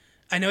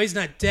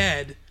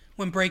dead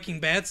when Breaking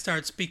Bad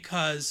starts,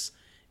 because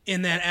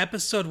in that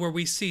episode where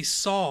we see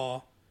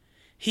Saul,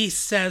 he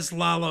says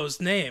Lalo's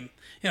name.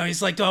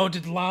 He's like, "Oh,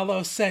 did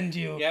Lalo send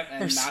you?" Yep,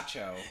 and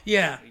Nacho.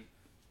 Yeah.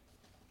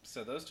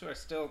 So those two are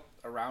still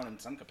around in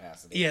some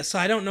capacity. Yeah, so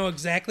I don't know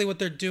exactly what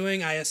they're doing.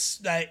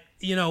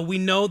 We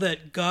know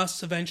that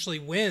Gus eventually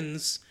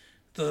wins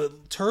the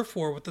turf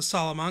war with the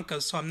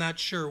Salamancas, so I'm not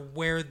sure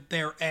where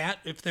they're at,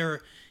 if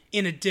they're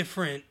in a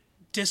different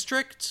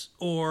district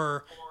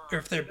or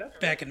if they're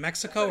back in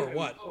Mexico or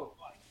what.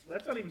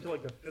 That's not even until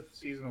like the 5th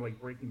season of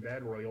like Breaking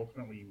Bad where he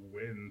ultimately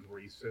wins, where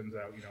he sends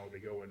out, they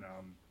go and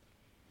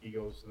he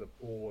goes to the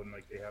pool and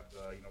like they have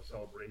the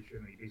celebration,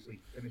 and he basically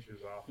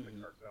finishes off the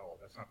cartel.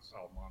 That's not the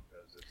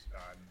Salamancas. It's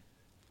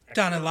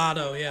Don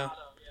Elato, yeah.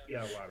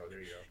 Yeah, Lotto. There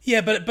you go.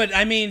 Yeah, but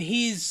I mean,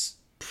 he's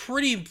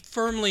pretty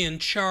firmly in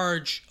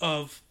charge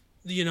of,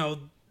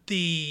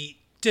 the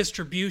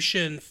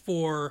distribution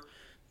for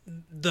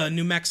the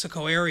New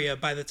Mexico area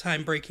by the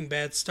time Breaking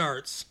Bad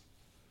starts.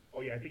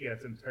 Oh yeah, I think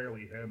that's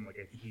entirely him. Like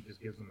I think he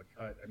just gives them the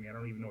cut. I mean, I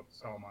don't even know what the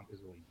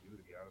Salamancas really do,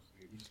 to be honest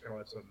with you. He just kind of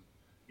lets them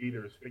be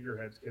their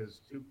figureheads because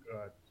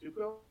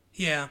Tuco,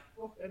 Yeah.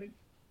 I think.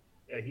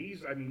 Yeah,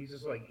 he's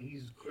just like,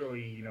 he's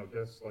clearly,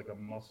 just like a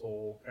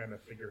muscle kind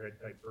of figurehead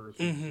type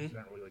person. Mm-hmm. He's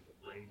not really like the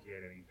brains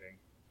yet anything.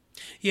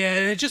 Yeah,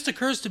 and it just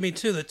occurs to me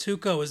too that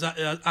Tuco is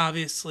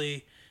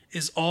obviously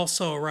is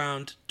also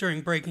around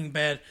during Breaking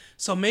Bad,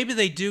 so maybe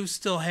they do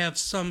still have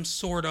some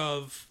sort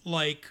of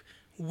like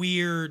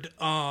weird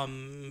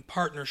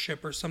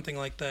partnership or something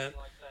like that.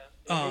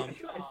 I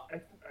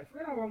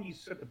forget how long he's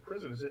sent to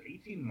prison. Is it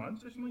 18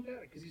 months or something like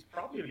that? Because he's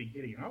probably going to be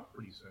getting out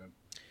pretty soon.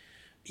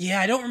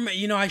 Yeah, I don't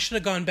remember. I should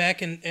have gone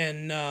back and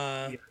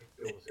Yeah, I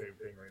feel the same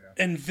thing right now.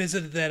 and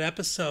visited that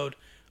episode,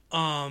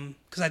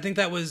 because I think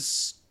that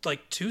was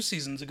like 2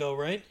 seasons ago,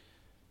 right?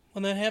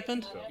 When that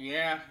happened.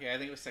 Yeah, I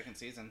think it was second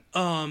season.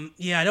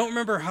 Yeah, I don't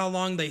remember how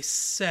long they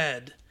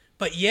said,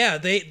 but yeah,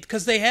 they've,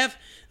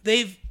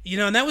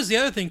 and that was the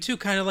other thing too,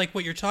 kind of like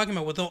what you're talking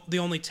about with the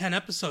only 10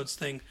 episodes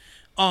thing.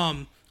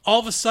 All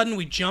of a sudden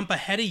we jump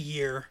ahead a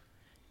year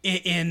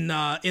in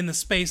the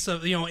space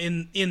of,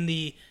 in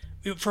the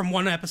from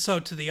one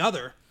episode to the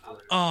other.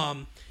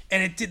 And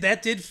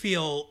that did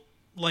feel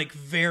like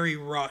very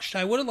rushed.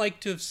 I would have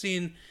liked to have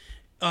seen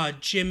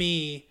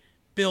Jimmy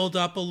build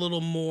up a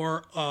little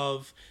more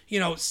of,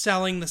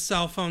 selling the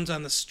cell phones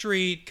on the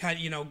street,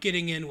 kind of,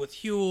 getting in with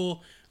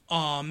Huel,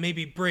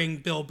 maybe bring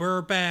Bill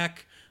Burr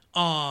back,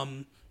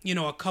 a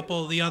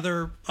couple of the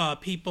other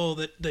people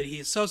that he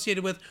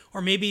associated with,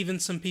 or maybe even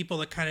some people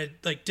that kind of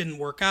like didn't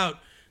work out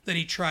that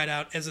he tried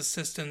out as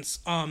assistants,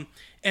 and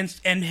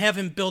have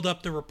him build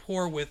up the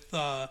rapport with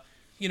the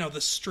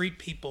street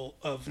people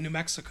of New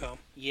Mexico.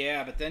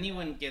 Yeah, but then you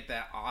wouldn't get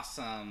that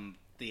awesome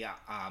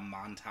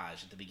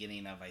montage at the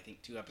beginning of, I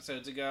think, 2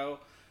 episodes ago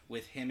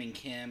with him and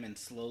Kim and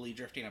slowly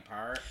drifting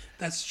apart.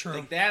 That's true.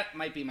 Like, that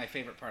might be my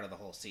favorite part of the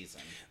whole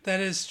season. That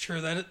is true.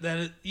 That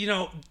is,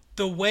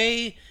 the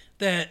way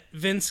that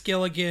Vince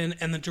Gilligan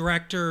and the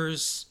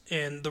directors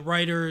and the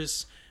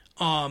writers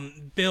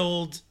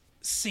build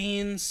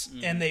scenes,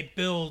 and they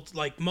build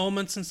like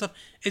moments and stuff.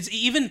 It's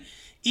even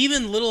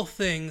little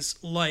things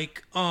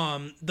like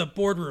the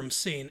boardroom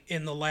scene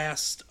in the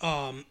last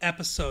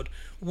episode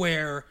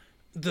where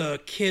the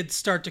kids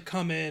start to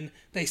come in,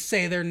 they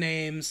say their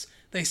names,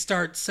 they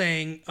start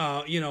saying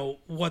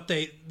what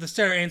they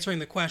start answering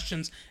the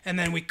questions, and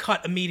then we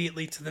cut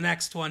immediately to the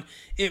next one.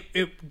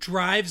 It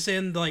drives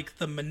in like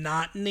the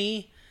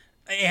monotony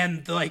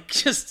and like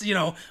just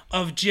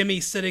of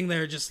Jimmy sitting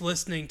there just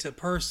listening to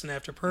person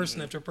after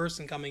person after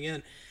person coming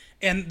in,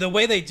 and the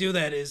way they do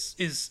that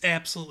is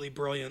absolutely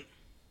brilliant.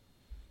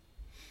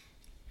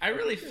 I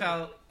really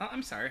felt. Oh,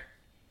 I'm sorry.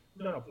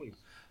 No, please.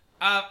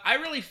 I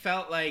really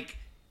felt like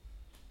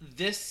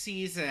this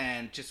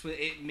season, just with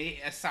it,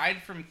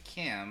 aside from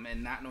Kim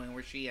and not knowing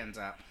where she ends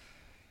up,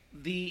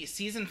 the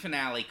season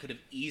finale could have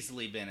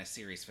easily been a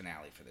series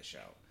finale for the show,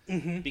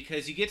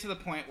 because you get to the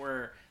point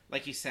where,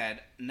 like you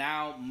said,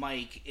 now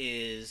Mike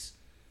is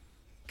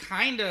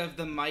kind of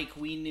the Mike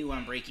we knew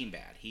on Breaking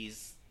Bad.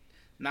 He's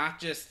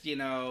not just,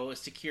 a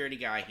security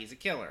guy, he's a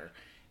killer.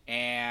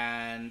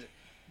 And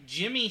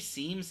Jimmy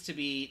seems to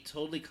be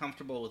totally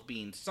comfortable with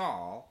being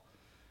Saul.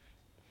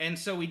 And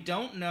so we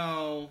don't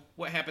know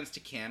what happens to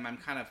Kim. I'm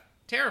kind of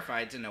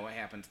terrified to know what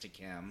happens to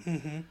Kim.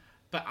 Mm-hmm.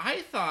 But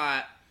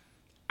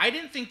I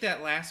didn't think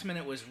that last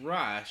minute was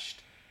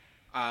rushed,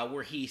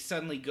 where he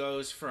suddenly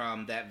goes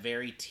from that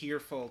very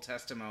tearful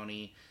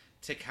testimony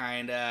to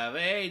kind of,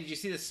 hey, did you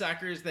see the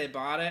suckers? They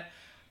bought it.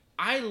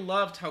 I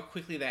loved how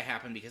quickly that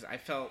happened because I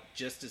felt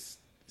just as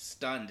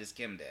stunned as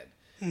Kim did.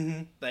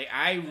 Mm-hmm. Like,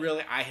 I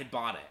had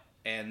bought it.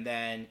 And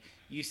then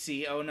you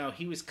see, oh no,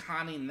 he was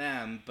conning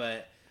them,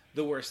 but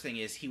the worst thing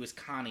is he was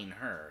conning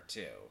her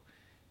too.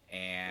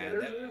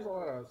 And there's a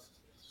lot of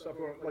stuff.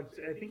 Like,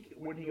 I think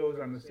when he goes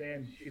on the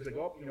stand, she's like,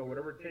 "Oh,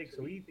 whatever it takes."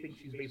 So he thinks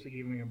she's basically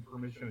giving him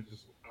permission to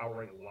just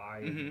outright lie,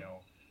 and,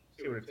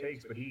 see what it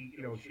takes. But he,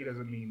 she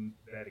doesn't mean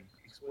that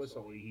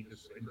explicitly. He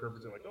just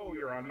interprets it like, "Oh,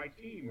 you're on my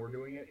team. We're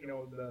doing it,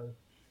 the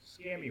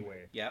scammy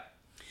way." Yep.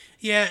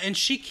 Yeah, and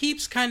she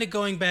keeps kind of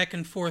going back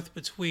and forth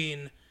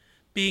between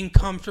being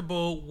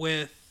comfortable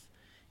with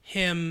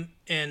him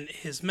and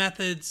his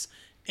methods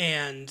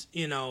and,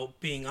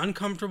 being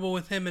uncomfortable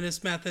with him and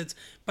his methods.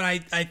 But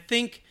I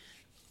think,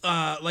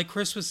 like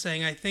Chris was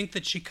saying, I think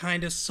that she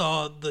kind of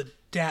saw the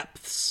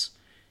depths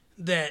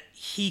that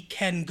he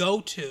can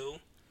go to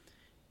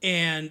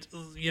and,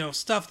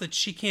 stuff that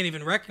she can't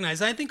even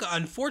recognize. I think,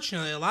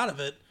 unfortunately, a lot of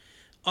it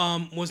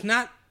was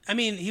not... I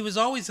mean, he was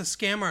always a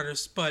scam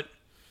artist, but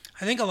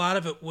I think a lot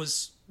of it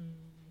was...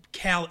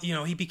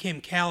 he became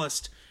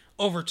calloused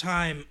over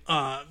time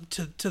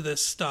to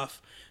this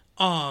stuff.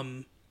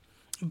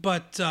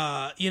 But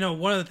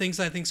one of the things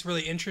I think is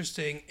really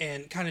interesting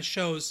and kind of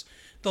shows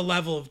the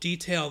level of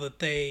detail that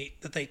they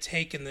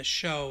take in this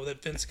show,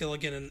 that Vince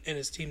Gilligan and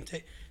his team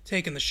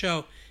take in the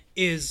show,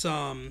 is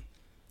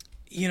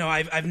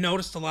I've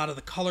noticed a lot of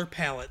the color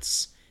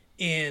palettes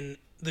in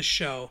the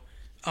show.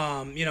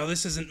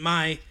 This isn't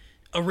my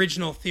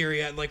original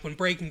theory. Like when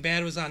Breaking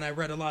Bad was on, I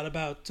read a lot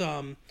about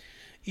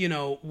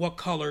what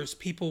colors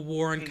people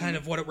wore and kind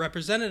of what it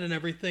represented and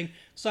everything.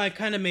 So I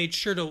kind of made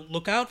sure to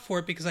look out for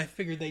it because I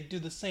figured they'd do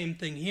the same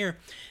thing here.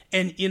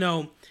 And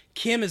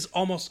Kim is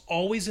almost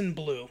always in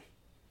blue,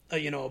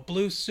 a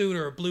blue suit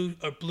or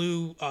a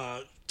blue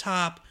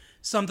top,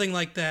 something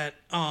like that.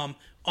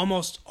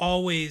 Almost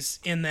always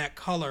in that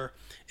color.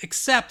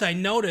 Except I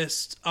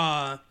noticed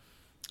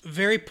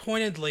very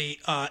pointedly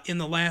in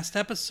the last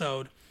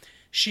episode,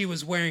 she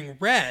was wearing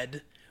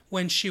red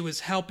when she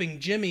was helping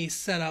Jimmy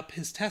set up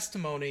his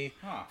testimony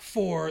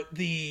for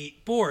the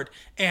board.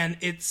 And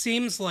it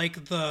seems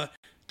like the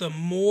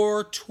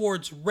more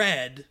towards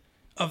red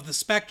of the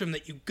spectrum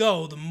that you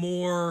go, the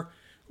more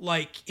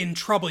like in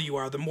trouble you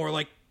are, the more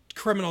like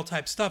criminal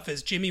type stuff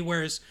is. Jimmy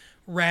wears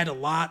red a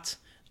lot.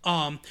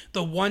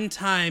 The one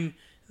time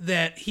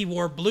that he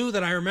wore blue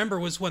that I remember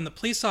was when the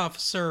police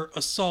officer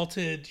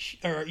assaulted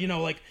or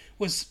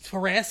was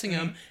harassing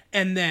him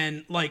and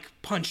then like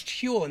punched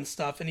Huel and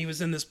stuff, and he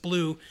was in this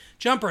blue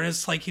jumper, and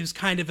it's like he was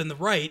kind of in the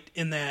right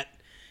in that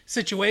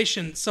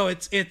situation. So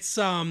it's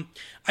I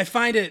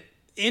find it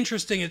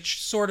interesting. It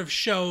sort of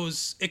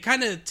shows, it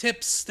kind of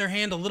tips their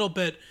hand a little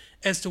bit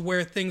as to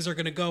where things are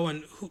going to go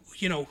and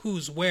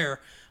who's where.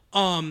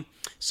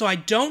 So I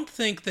don't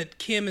think that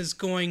Kim is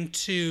going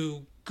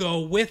to go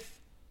with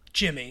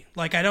Jimmy.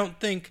 Like, I don't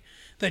think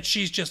that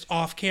she's just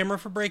off camera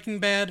for Breaking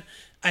Bad.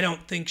 I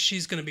don't think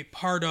she's going to be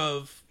part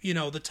of,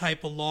 the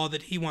type of law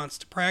that he wants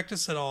to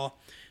practice at all.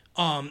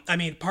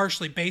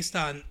 Partially based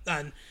on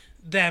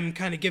them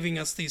kind of giving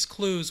us these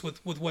clues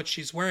with what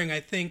she's wearing.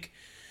 I think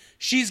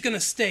she's going to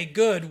stay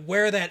good.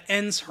 Where that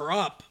ends her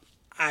up,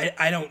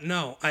 I don't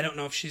know. I don't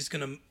know if she's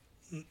going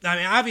to...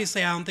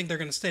 obviously, I don't think they're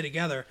going to stay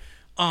together.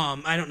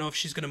 I don't know if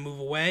she's going to move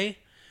away.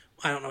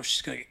 I don't know if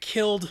she's going to get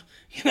killed.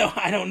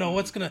 I don't know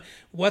what's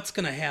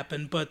gonna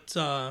happen. But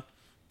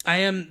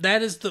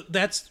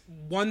that's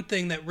one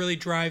thing that really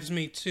drives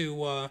me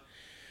to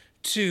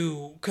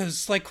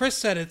because like Chris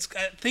said, it's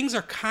things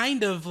are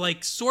kind of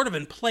like sort of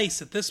in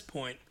place at this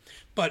point.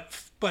 But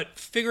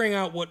figuring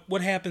out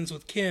what happens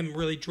with Kim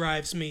really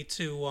drives me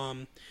to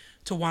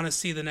want to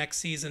see the next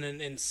season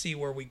and see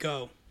where we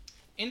go.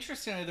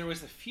 Interestingly, there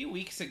was a few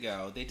weeks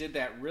ago they did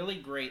that really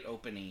great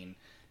opening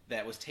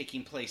that was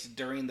taking place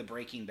during the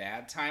Breaking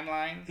Bad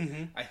timeline.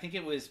 Mm-hmm. I think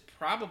it was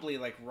probably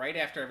like right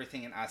after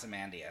everything in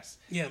Ozymandias.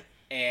 Yeah.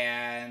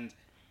 And,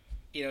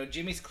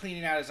 Jimmy's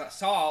cleaning out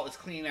Saul is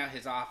cleaning out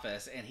his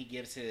office, and he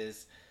gives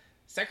his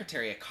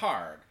secretary a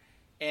card.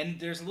 And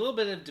there's a little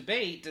bit of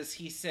debate. Does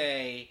he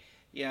say,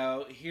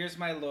 here's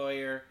my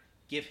lawyer,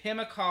 give him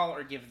a call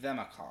or give them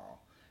a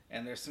call?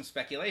 And there's some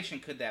speculation.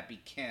 Could that be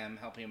Kim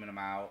helping him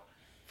out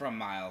from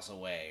miles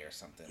away or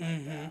something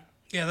like that?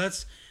 Yeah,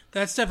 that's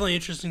definitely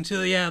interesting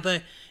too. Yeah,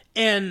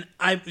 and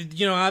I,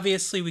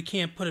 obviously we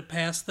can't put it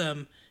past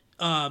them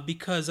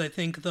because I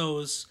think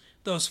those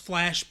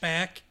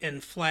flashback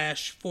and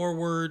flash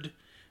forward,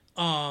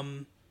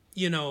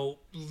 little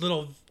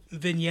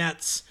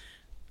vignettes,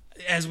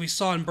 as we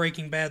saw in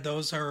Breaking Bad,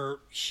 those are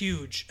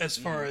huge as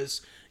far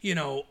as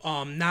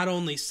not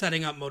only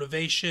setting up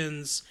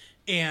motivations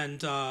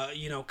and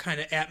kind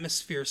of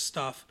atmosphere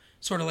stuff,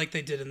 sort of like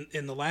they did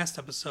in the last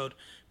episode.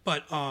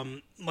 But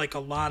like a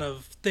lot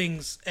of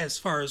things as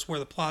far as where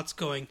the plot's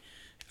going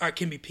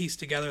can be pieced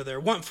together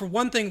there. For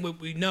one thing,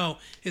 what we know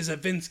is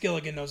that Vince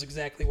Gilligan knows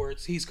exactly where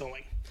he's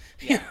going.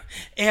 Yeah.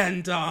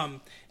 and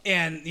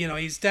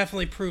he's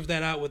definitely proved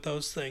that out with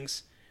those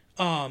things.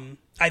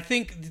 I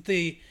think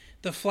the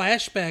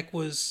flashback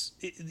was,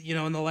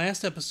 in the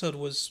last episode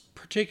was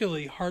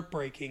particularly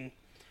heartbreaking.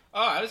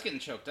 Oh, I was getting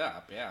choked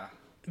up, yeah.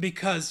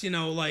 Because,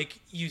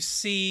 you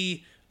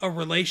see a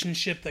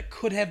relationship that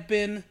could have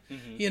been,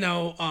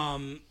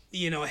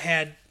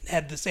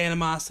 had this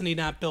animosity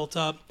not built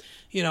up.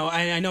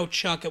 I know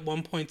Chuck at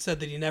one point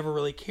said that he never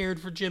really cared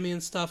for Jimmy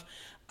and stuff.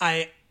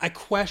 I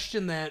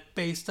question that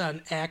based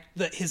on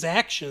his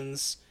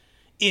actions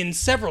in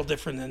several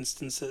different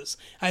instances.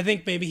 I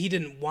think maybe he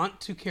didn't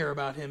want to care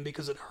about him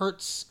because it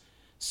hurts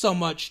so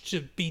much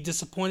to be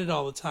disappointed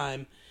all the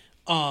time.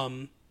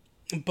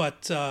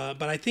 But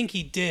I think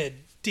he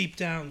did deep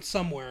down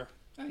somewhere.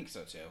 I think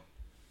so too.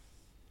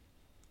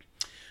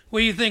 What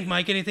do you think,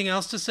 Mike? Anything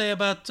else to say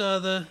about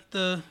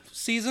the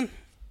season?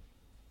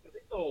 I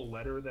think the whole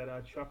letter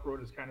that Chuck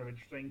wrote is kind of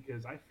interesting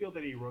because I feel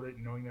that he wrote it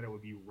knowing that it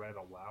would be read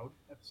aloud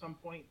at some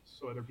point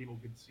so other people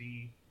could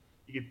see.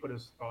 He could put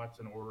his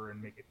thoughts in order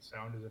and make it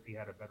sound as if he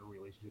had a better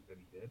relationship than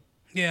he did.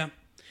 Yeah,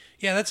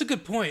 that's a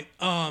good point.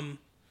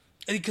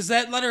 Because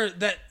that letter,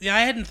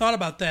 I hadn't thought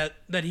about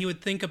that he would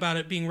think about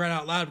it being read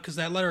out loud, because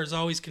that letter has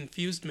always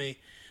confused me.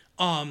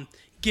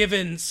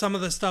 Given some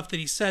of the stuff that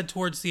he said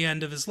towards the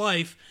end of his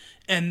life.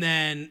 And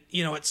then,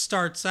 it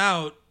starts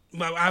out,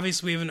 well,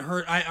 obviously we haven't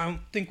heard, I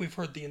don't think we've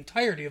heard the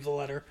entirety of the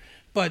letter,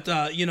 But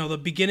the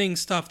beginning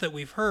stuff that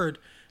we've heard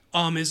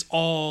is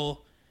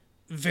all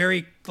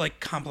very like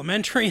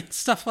complimentary and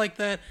stuff like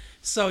that.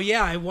 So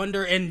yeah, I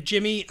wonder. And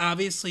Jimmy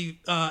obviously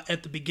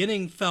at the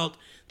beginning felt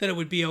that it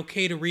would be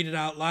okay to read it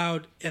out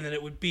loud, and that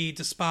it would be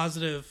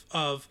dispositive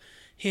of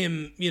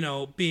him,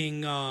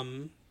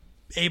 being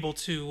able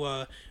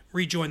to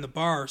rejoin the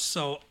bar.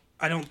 So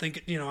I don't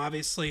think,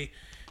 obviously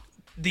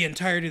the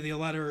entirety of the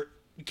letter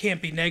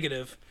can't be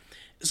negative.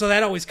 So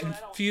that always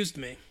confused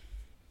me.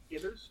 Yeah,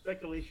 there's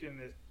speculation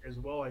as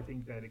well. I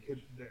think that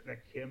that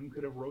Kim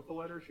could have wrote the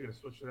letter. She could have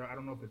switched it out. I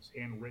don't know if it's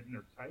handwritten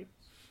or typed.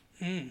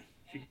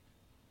 She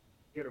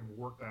could have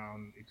worked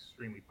on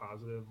extremely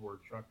positive, or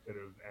Chuck could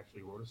have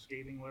actually wrote a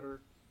scathing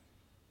letter.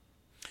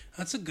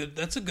 That's a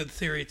good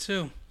theory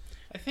too.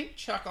 I think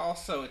Chuck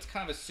also, it's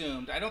kind of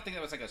assumed, I don't think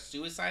that was like a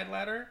suicide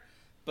letter,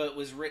 but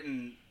was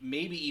written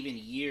maybe even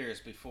years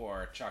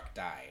before Chuck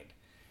died.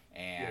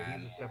 And yeah,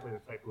 he's definitely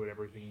the type who had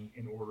everything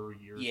in order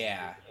years.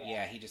 Yeah,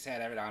 he just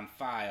had it on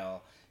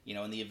file,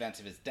 in the event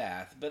of his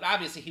death. But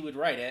obviously he would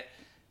write it,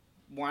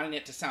 wanting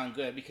it to sound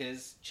good,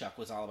 because Chuck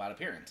was all about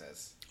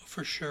appearances.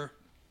 For sure.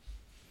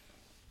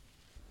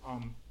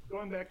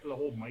 Going back to the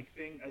whole Mike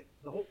thing,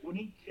 when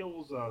he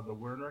kills the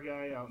Werner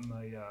guy out in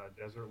the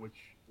desert, which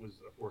was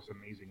of course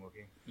amazing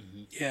looking.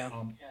 Mm-hmm. Yeah.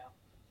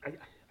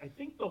 I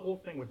think the whole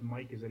thing with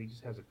Mike is that he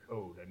just has a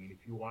code. I mean,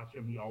 if you watch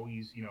him, he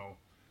always,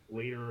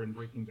 later in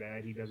Breaking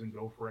Bad, he doesn't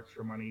go for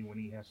extra money when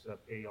he has to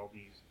pay all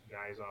these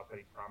guys off that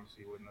he promised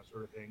he wouldn't, that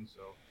sort of thing.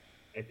 So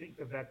I think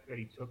the fact that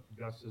he took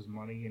Gus's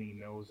money and he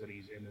knows that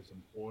he's in his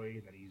employ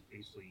and that he's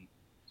basically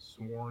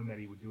sworn that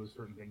he would do a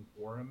certain thing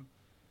for him.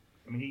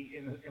 I mean, he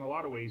in a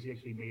lot of ways, he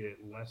actually made it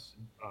less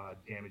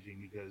damaging,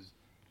 because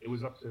it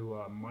was up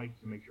to Mike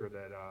to make sure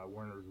that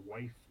Werner's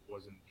wife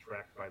wasn't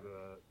tracked by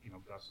the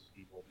Gus's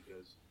people,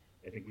 because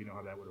I think we know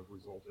how that would have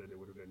resulted. It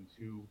would have been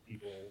 2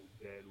 people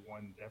dead,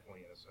 1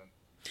 definitely innocent.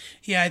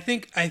 Yeah, I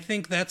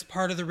think that's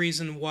part of the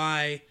reason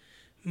why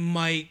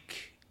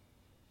Mike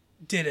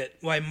did it.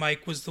 Why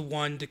Mike was the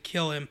one to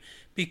kill him,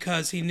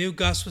 because he knew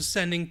Gus was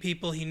sending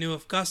people. He knew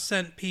if Gus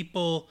sent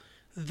people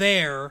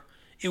there,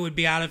 it would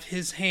be out of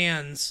his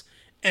hands,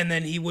 and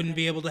then he wouldn't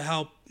be able to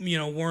help,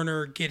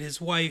 Werner get his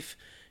wife,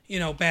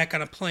 back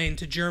on a plane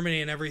to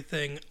Germany and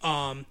everything.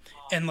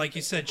 And like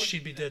you said,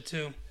 she'd be dead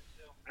too.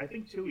 I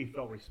think too he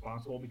felt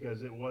responsible,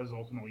 because it was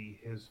ultimately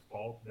his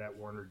fault that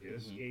Werner did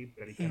escape.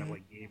 That he kind of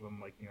gave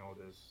him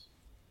this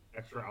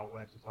extra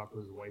outlet to talk to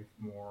his wife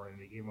more,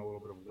 and he gave him a little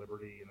bit of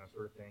liberty and that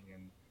sort of thing.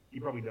 And he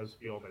probably does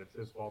feel that it's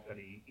his fault that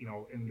he,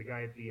 and the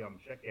guy at the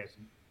check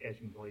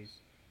cashing place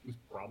was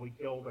probably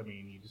killed. I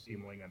mean, you just see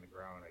him laying on the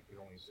ground. I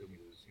could only assume he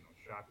was,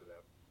 shot to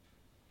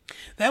death.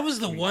 That was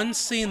the one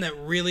scene that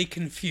really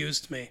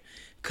confused me,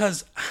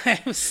 because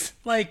I was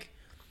like,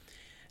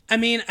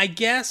 I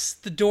guess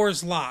the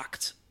door's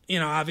locked,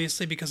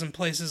 obviously, because in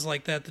places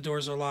like that, the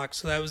doors are locked.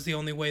 So that was the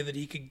only way that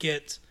he could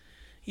get,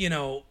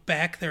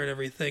 back there and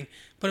everything.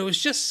 But it was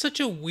just such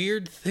a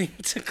weird thing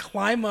to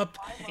climb up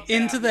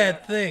into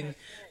that thing.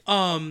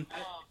 I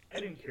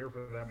didn't care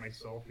for that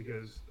myself,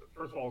 because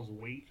first of all, his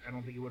weight, I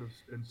don't think he would have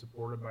been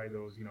supported by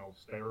those,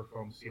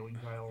 styrofoam ceiling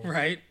tiles.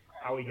 Right.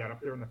 How he got up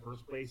there in the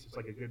first place, it's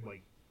like a good,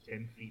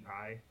 10 feet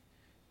high.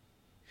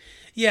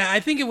 Yeah, I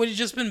think it would have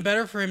just been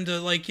better for him to,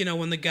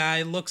 when the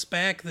guy looks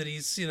back, that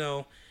he's,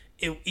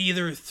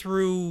 either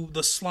through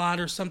the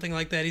slot or something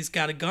like that, he's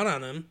got a gun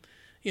on him,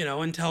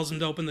 and tells him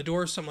to open the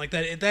door or something like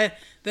that.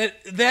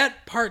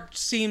 That part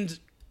seemed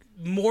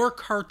more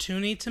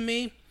cartoony to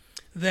me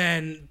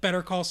than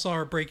Better Call Saul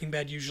or Breaking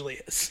Bad usually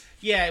is.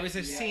 Yeah, it was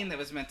a scene that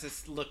was meant to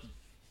look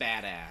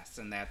badass,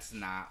 and that's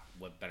not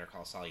what Better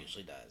Call Saul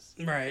usually does.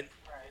 Right.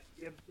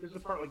 Yeah, there's a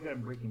part like that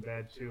in Breaking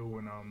Bad too,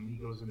 when he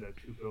goes into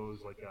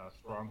Tuco's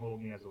stronghold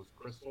and he has those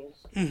crystals.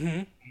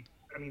 Mm-hmm.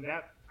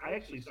 I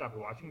actually stopped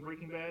watching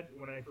Breaking Bad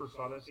when I first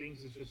saw that scene,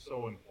 because it's just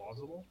so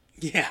implausible.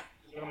 Yeah.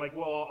 And I'm like,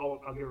 well,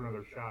 I'll give it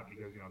another shot,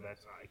 because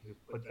that's, I can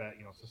just put that,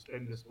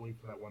 suspend disbelief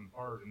for that one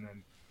part, and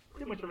then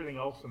pretty much everything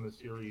else in the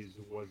series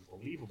was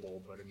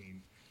believable. But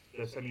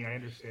I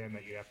understand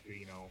that you have to,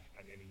 you're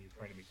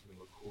trying to make something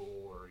look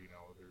cool, or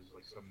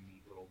there's some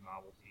neat little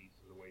novelty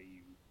to the way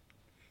you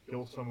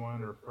kill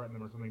someone or threaten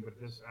them or something, but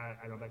this,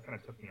 I know that kind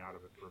of took me out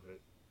of it for a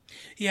bit.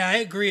 Yeah, I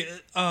agree.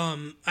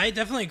 I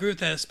definitely agree with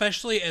that,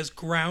 especially as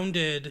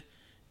grounded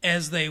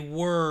as they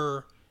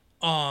were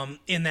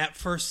in that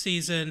first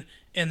season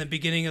and the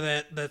beginning of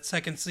that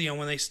second season,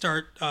 when they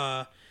start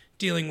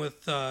dealing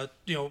with,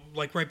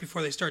 right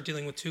before they start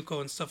dealing with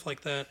Tuco and stuff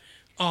like that.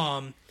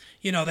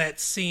 That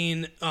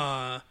scene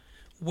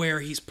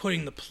where he's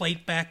putting the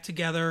plate back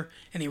together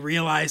and he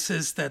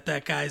realizes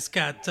that guy's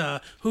got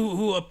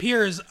who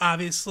appears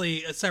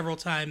obviously several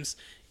times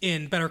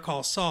in Better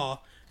Call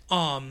Saul,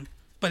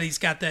 but he's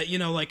got that,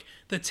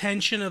 the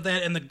tension of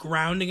that and the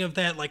grounding of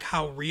that,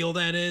 how real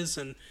that is,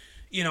 and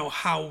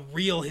how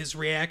real his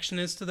reaction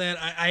is to that.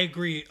 I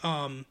agree.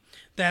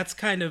 That's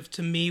kind of,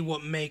 to me,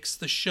 what makes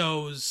the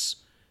shows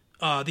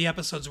the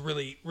episodes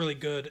really, really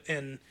good.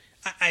 And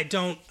I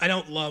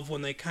don't love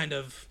when they kind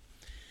of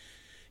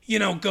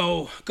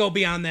go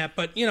beyond that.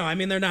 But I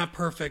mean, they're not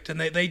perfect, and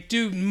they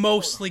do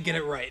mostly get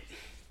it right.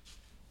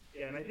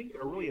 Yeah, and I think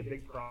really a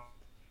big problem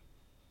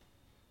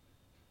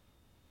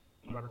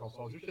in Better Call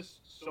Saul is there's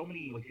just so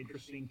many like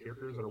interesting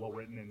characters that are well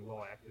written and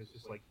well acted. It's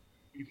just like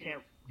you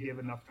can't give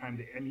enough time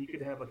to. I mean, you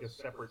could have like a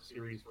separate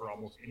series for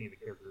almost any of the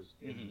characters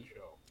in the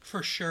show.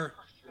 For sure.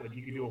 Like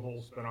you could do a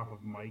whole spinoff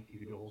of Mike. You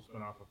could do a whole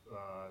spinoff of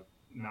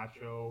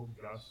Nacho,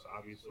 Gus.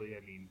 Obviously, I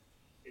mean,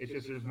 it's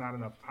just there's not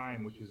enough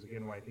time, which is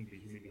again why I think they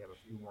should maybe have a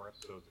few more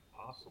episodes if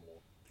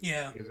possible.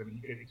 Yeah. Because I mean,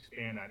 you could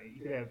expand on it.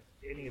 You could have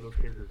any of those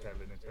characters have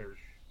an entire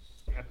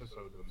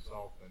episode to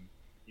themselves, and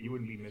you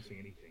wouldn't be missing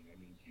anything. I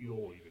mean,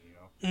 Huel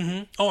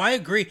even, Oh, I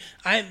agree.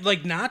 I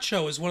like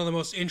Nacho is one of the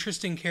most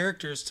interesting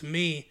characters to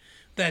me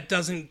that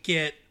doesn't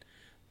get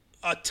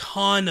a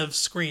ton of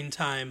screen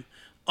time.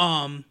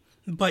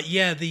 But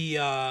yeah,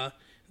 the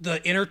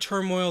inner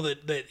turmoil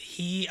that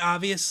he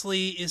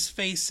obviously is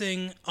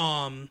facing,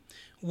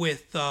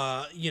 with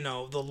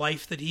the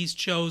life that he's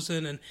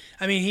chosen, and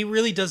I mean, he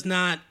really does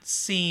not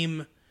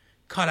seem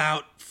cut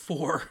out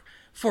for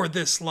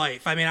this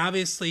life. I mean,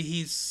 obviously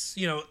he's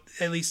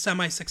at least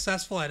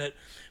semi-successful at it,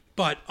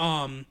 but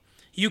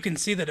you can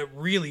see that it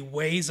really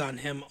weighs on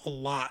him a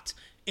lot.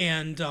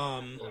 And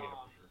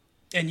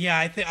yeah,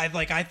 I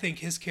think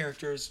his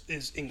character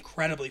is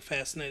incredibly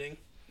fascinating.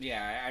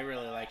 Yeah, I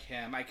really like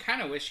him. I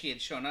kind of wish he had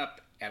shown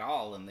up at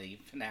all in the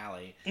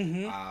finale,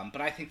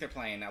 but I think they're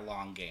playing a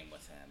long game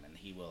with him, and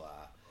he will.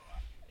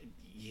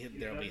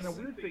 There'll be. A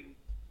weird thing.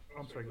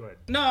 I'm sorry. Go ahead.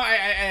 No,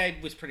 I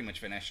was pretty much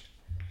finished.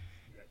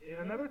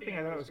 Yeah, another thing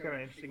I thought was kind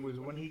of interesting was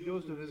when he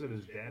goes to visit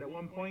his dad at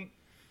one point.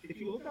 If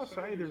you look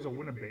outside, there's a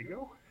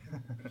Winnebago,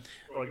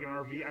 or like an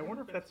RV. I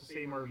wonder if that's the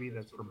same RV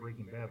that's from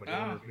Breaking Bad. Like, I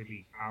wonder if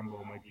maybe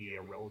Combo might be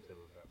a relative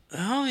of that.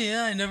 Oh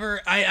yeah,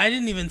 I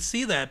didn't even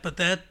see that, but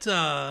that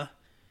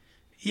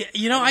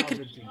yeah, I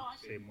could.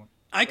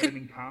 I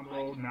mean,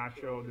 Combo,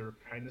 Nacho, they're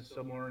kind of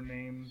similar in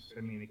names. I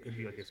mean, it could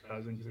be like his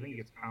cousin, because I think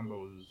it's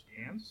Combo's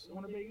aunt's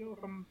Winnebago,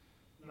 if I'm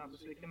not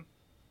mistaken.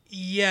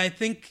 Yeah, I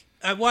think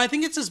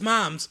it's his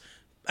mom's.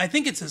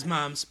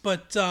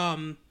 But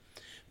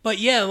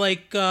yeah,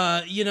 like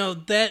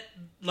that,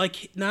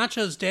 like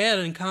Nacho's dad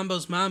and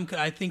Combo's mom could,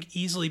 I think,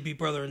 easily be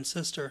brother and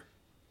sister.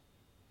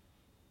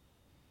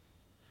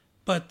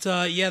 But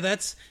yeah,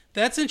 that's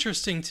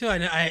interesting too.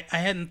 I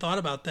hadn't thought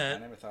about that. I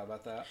never thought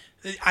about that.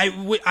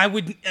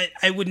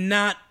 I would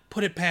not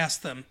put it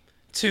past them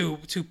to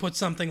put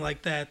something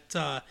like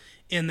that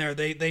in there.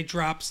 They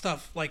drop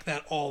stuff like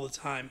that all the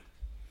time.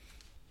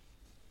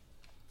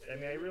 I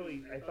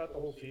mean, I thought the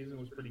whole season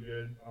was pretty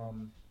good.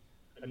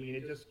 I mean,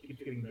 it just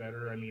keeps getting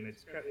better. I mean,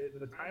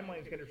 the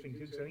timeline's interesting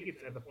too. So I think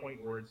it's at the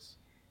point where it's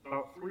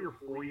about 3 or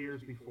 4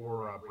 years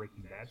before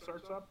Breaking Bad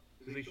starts up.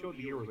 Because they showed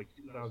the year was like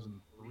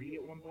 2003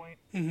 at one point.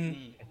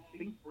 Mm-hmm. I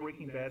think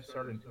Breaking Bad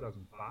started in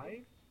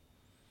 2005.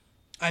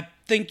 I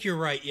think you're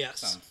right. Yes.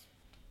 Sounds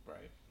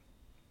right.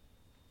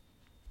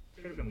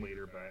 Could have been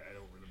later, but I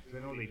don't remember. Because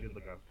I know they did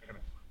like a kind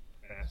of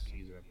fast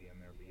season at the end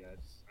there. But yeah,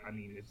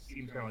 it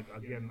seems kind of like,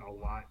 again, a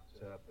lot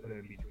to put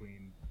in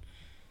between.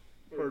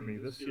 Pardon me,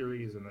 this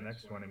series and the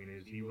next one. I mean,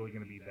 is he really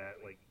going to be that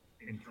like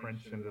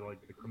entrenched into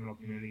like the criminal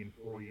community in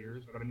 4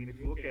 years? But I mean, if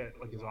you look at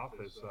like his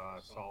office,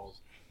 Saul's,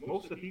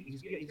 most of the people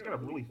he's got a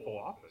really full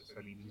office.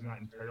 I mean, he's not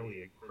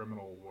entirely a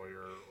criminal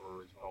lawyer,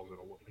 or as he calls it,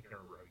 I can't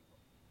remember how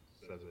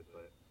he says it,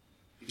 but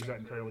he's not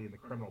entirely in the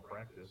criminal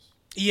practice.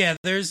 Yeah,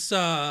 there's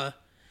if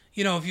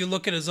you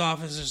look at his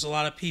office, there's a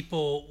lot of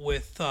people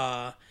with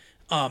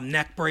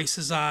neck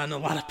braces on, a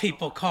lot of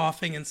people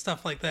coughing and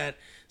stuff like that.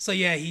 So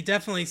yeah, he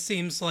definitely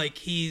seems like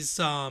he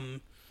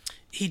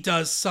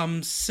does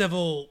some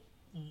civil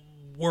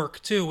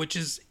work too, which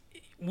is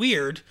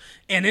weird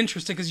and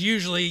interesting because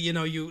usually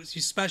you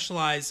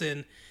specialize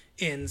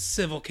in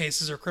civil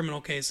cases or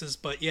criminal cases,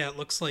 but yeah, it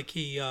looks like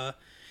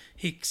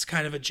he's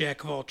kind of a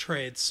jack of all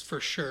trades for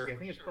sure. Yeah, I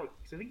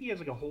think he has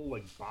like a whole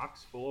like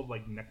box full of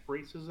like neck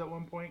braces at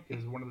one point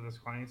because one of his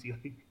clients he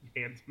like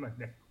hands him a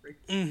neck brace.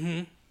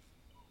 Mm-hmm.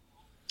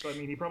 So I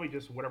mean, he probably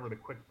just whatever the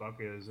quick buck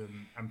is, and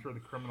I'm sure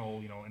the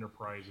criminal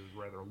enterprise is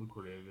rather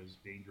lucrative, as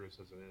dangerous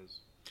as it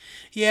is.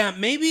 Yeah,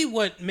 maybe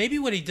what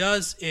he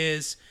does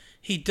is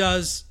he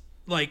does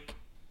like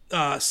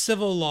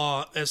civil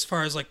law as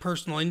far as like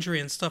personal injury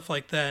and stuff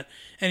like that,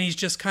 and he's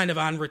just kind of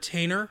on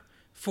retainer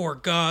for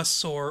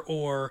Gus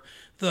or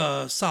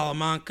the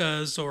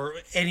Salamancas or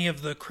any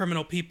of the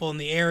criminal people in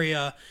the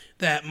area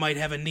that might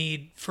have a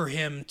need for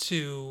him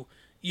to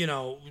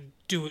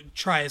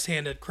try his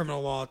hand at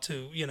criminal law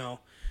to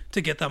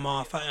get them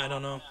off. I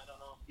don't know.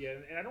 Yeah,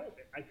 and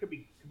I could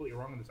be completely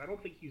wrong on this. I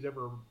don't think he's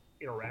ever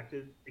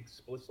interacted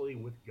explicitly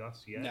with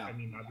Gus yet. No. I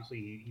mean,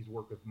 obviously he's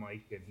worked with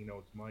Mike and he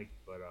knows Mike,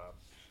 but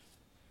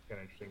kind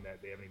of interesting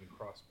that they haven't even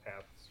crossed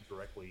paths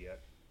directly yet.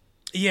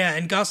 Yeah,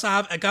 and Gus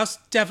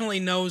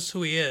definitely knows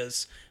who he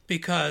is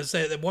because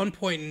at one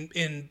point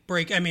when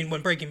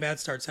Breaking Bad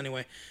starts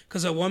anyway,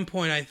 because at one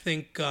point I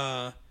think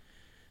I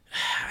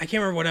can't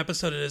remember what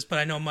episode it is, but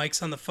I know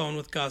Mike's on the phone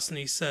with Gus and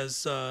he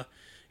says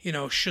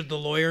should the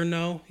lawyer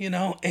know,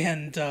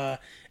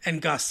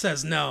 and Gus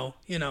says no,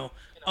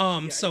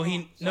 so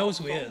he knows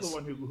who he is. The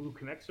one who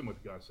connects him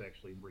with Gus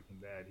actually in Breaking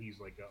Bad. He's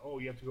like, oh,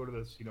 you have to go to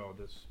this,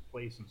 this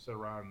place and sit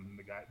around, and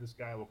this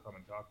guy will come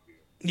and talk to you.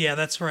 Yeah,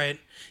 that's right.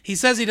 He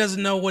says he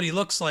doesn't know what he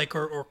looks like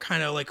or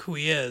kind of like who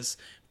he is,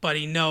 but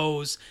he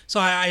knows. So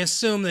I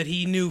assume that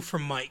he knew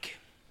from Mike.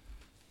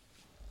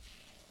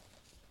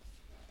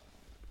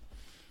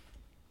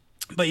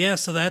 But yeah,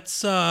 so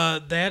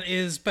that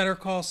is Better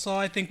Call Saul.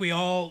 I think we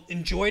all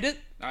enjoyed it.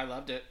 I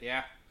loved it.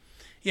 Yeah.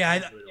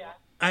 Yeah,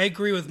 I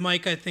agree with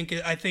Mike. I think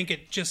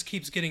it just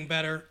keeps getting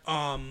better.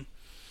 I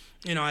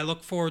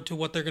look forward to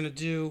what they're gonna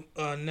do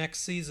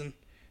next season.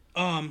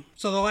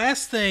 So the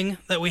last thing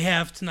that we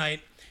have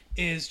tonight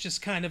is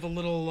just kind of a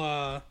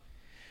little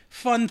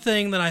fun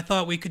thing that I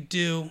thought we could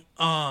do.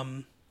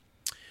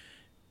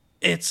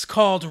 It's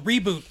called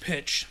Reboot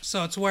Pitch.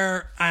 So it's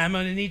where I'm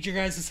going to need your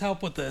guys'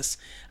 help with this.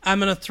 I'm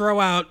going to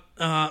throw out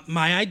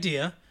my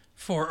idea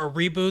for a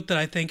reboot that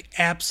I think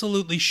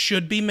absolutely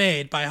should be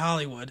made by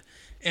Hollywood.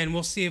 And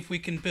we'll see if we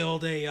can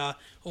build a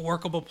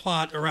workable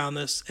plot around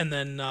this. And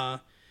then,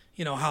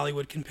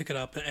 Hollywood can pick it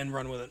up and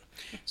run with it.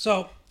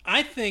 So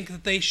I think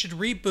that they should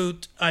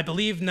reboot, I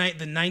believe, the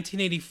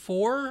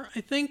 1984,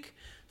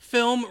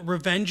 film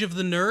Revenge of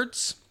the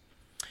Nerds.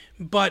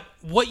 But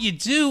what you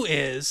do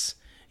is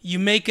you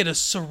make it a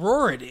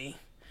sorority.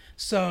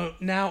 So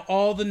now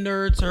all the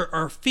nerds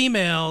are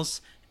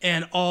females,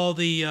 and all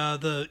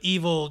the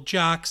evil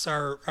jocks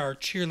are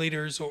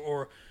cheerleaders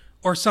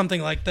or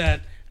something like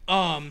that.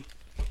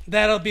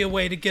 That'll be a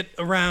way to get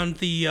around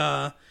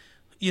the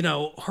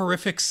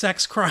horrific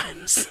sex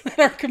crimes that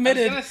are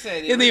committed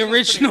in the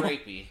original.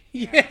 Rapey.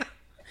 Yeah.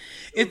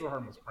 Those are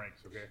harmless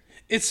pranks, okay?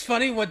 It's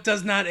funny what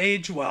does not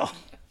age well.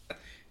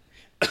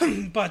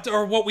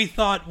 or what we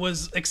thought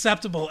was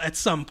acceptable at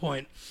some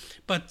point.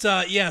 But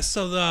so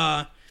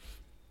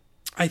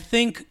I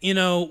think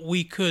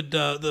we could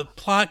the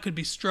plot could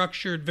be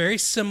structured very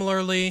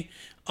similarly.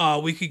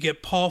 We could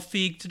get Paul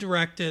Feig to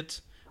direct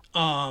it.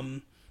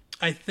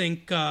 I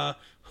think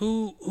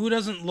who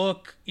doesn't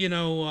look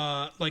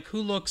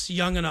who looks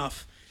young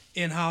enough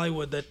in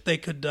Hollywood that they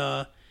could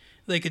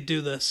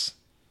do this.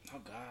 Oh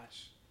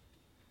gosh.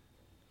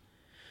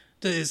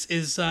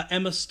 Is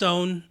Emma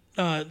Stone?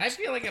 I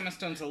feel like Emma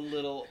Stone's a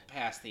little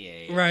past the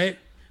age. Right.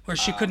 Where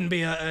she couldn't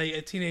be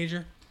a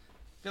teenager.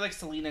 I feel like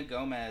Selena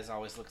Gomez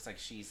always looks like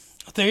she's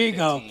There you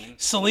 15. go.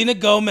 Selena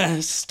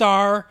Gomez,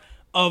 star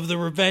of the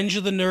Revenge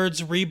of the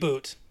Nerds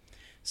reboot.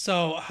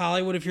 So,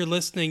 Hollywood, if you're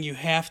listening, you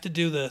have to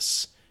do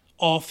this.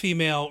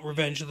 All-female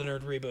Revenge of the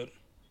Nerd reboot.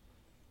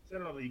 I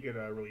don't know that you could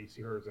really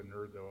see her as a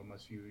nerd, though,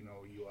 unless you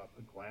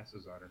put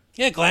glasses on her.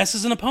 Yeah,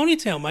 glasses and a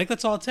ponytail, Mike.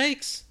 That's all it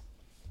takes.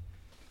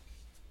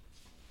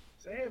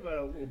 So I have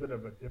a little bit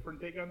of a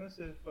different take on this,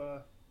 if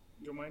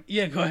you don't mind.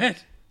 Yeah, go ahead.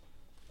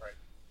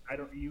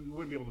 You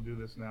wouldn't be able to do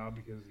this now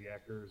because the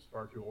actor is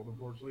far too old,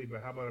 unfortunately.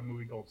 But how about a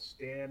movie called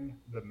Stan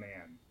the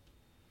Man?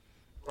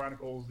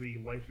 Chronicles the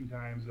life and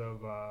times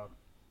of a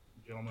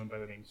gentleman by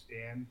the name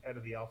Stan, head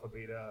of the Alpha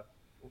Beta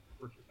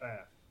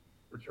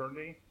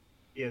fraternity.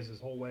 He has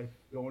his whole life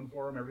going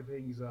for him.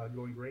 Everything's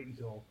going great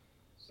until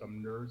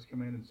some nerds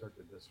come in and start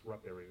to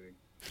disrupt everything.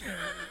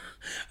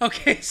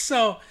 Okay,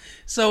 so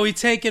we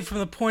take it from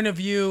the point of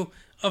view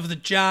of the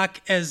jock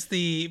as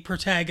the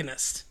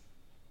protagonist.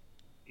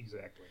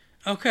 Exactly.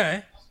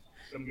 Okay.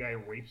 Some guy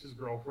rapes his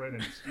girlfriend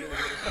and steals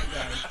her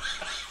sometimes.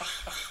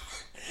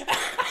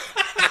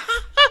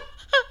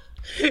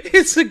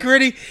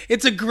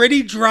 It's a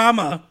gritty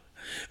drama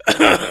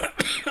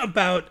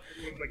about.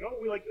 Everyone's like, oh,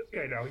 we like this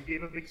guy now. He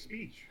gave a big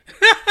speech.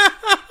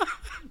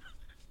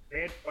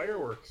 They had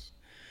fireworks.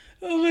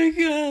 Oh my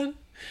god!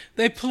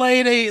 They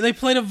played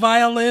a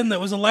violin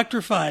that was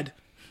electrified.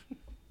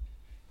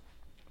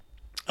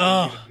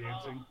 Oh.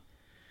 Dancing.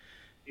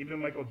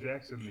 Even Michael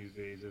Jackson these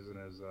days isn't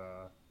as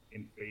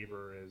in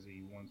favor as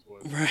he once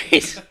was.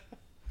 Right.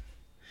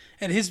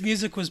 And his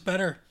music was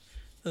better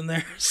than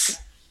theirs.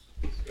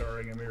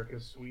 Starring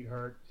America's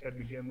sweetheart, Ted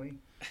McGinley.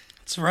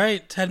 That's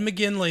right, Ted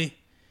McGinley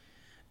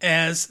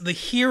as the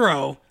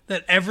hero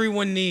that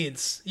everyone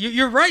needs.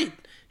 You're right.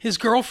 His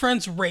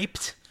girlfriend's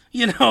raped.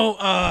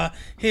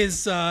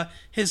 His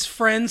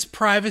friend's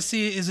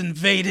privacy is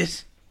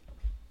invaded.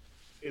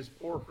 His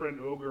poor friend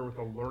Ogre with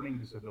a learning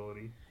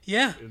disability.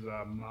 Yeah. Is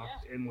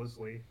mocked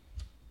endlessly.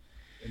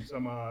 And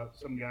some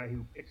guy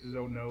who picks his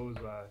own nose,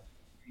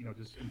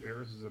 just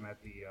embarrasses him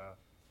at the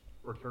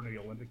fraternity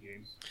Olympic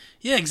Games.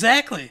 Yeah,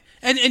 exactly.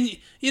 And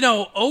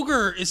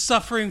Ogre is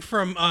suffering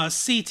from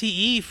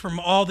CTE from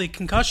all the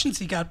concussions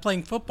he got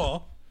playing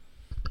football.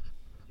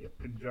 Yep,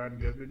 and John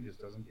Goodman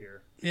just doesn't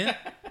care. Yeah.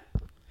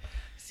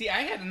 See,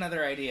 I had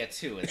another idea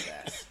too with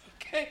this.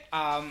 Okay.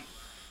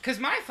 Because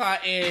my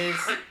thought is,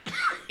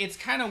 it's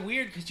kind of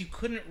weird because you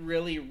couldn't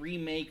really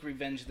remake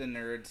Revenge of the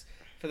Nerds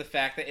for the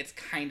fact that it's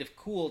kind of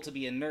cool to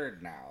be a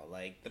nerd now.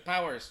 Like, the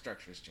power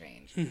structure's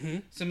changed. Mm-hmm.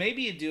 So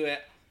maybe you do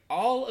it,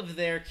 all of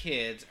their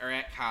kids are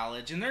at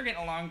college, and they're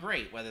getting along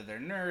great, whether they're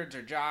nerds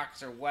or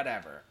jocks or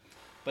whatever.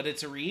 But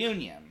it's a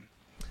reunion.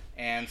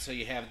 And so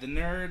you have the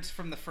nerds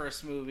from the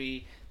first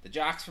movie, the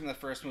jocks from the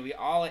first movie,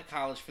 all at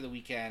college for the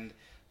weekend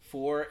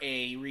for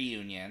a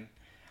reunion.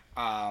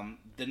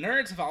 The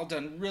nerds have all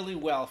done really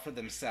well for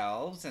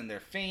themselves, and they're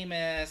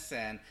famous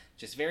and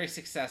just very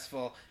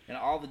successful, and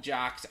all the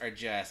jocks are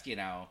just,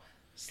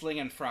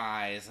 slinging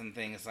fries and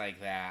things like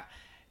that.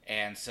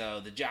 And so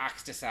the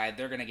jocks decide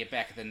they're going to get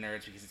back at the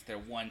nerds because it's their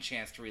one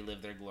chance to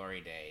relive their glory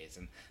days.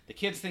 And the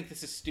kids think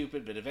this is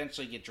stupid, but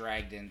eventually get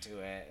dragged into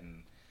it.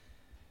 And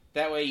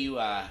that way you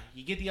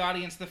get the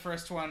audience the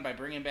first one by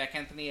bringing back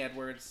Anthony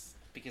Edwards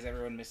because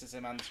everyone misses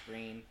him on the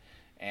screen.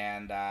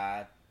 And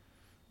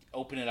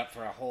open it up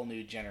for a whole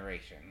new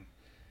generation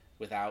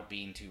without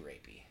being too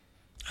rapey.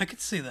 I could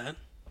see that.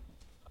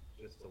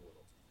 Just a little.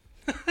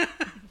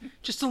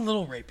 Just a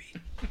little rapey.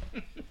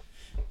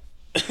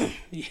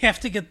 You have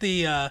to get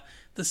the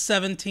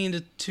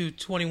 17 to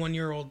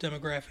 21-year-old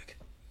demographic.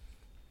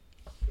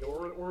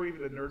 Or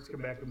even the nerds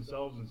come back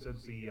themselves, and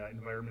since the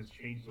environment's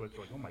changed so much,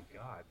 like, oh my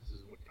god, this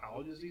is what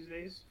college is these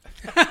days?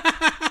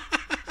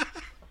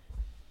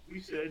 We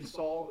used to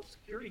install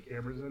security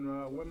cameras in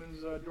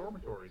women's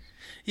dormitories.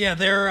 Yeah,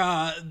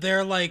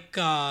 they're like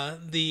I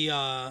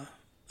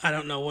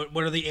don't know,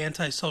 what are the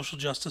anti-social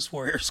justice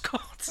warriors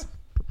called?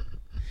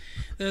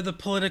 They're the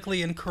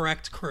politically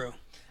incorrect crew.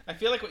 I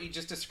feel like what you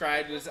just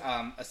described was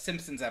a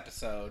Simpsons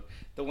episode,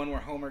 the one where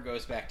Homer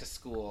goes back to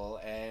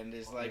school and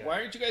is like, "Why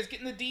aren't you guys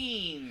getting the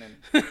dean?" And...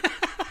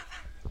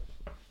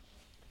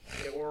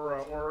 Yeah,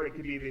 or it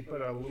could be they put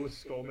Louis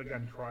Skolnick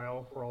on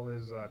trial for all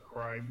his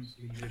crimes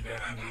he did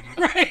back in the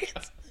 80s. Right.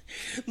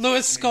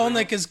 Louis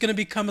Skolnick is going to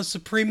become a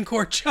Supreme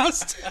Court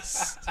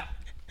justice.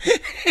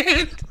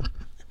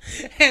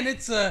 and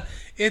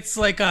it's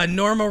like a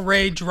Norma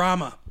Ray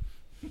drama.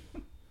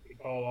 They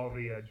call all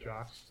the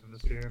jocks to the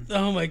stand.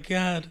 Oh my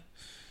god.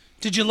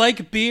 Did you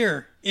like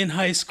beer in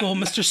high school,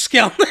 Mr.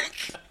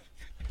 Skelnick?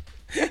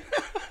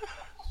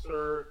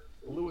 Sir,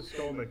 Louis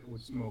Skolnick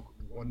would smoke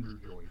Wonder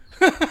Joints.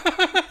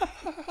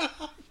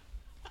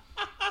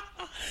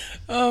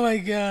 Oh my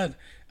god.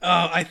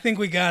 I think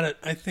we got it.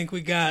 I think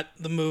we got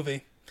the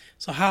movie.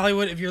 So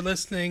Hollywood, if you're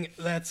listening,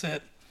 that's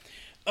it.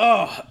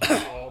 Oh.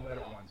 All that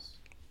at once.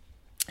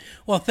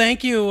 Well,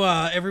 thank you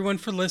everyone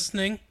for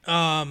listening.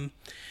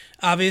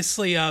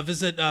 Obviously,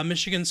 visit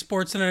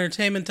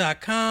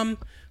MichiganSportsAndEntertainment.com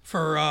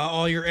for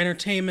all your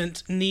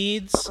entertainment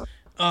needs.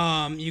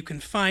 You can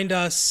find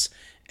us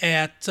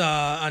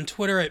on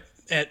Twitter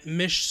at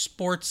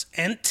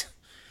MichSportsEnt,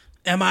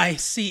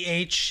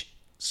 MICH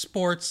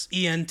Sports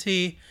ENT.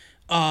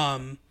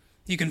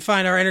 You can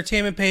find our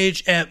entertainment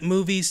page at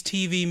Movies,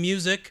 TV,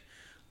 Music.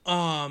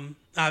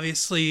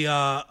 Obviously,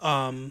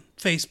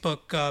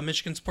 Facebook,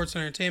 Michigan Sports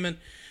and Entertainment.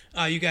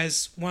 You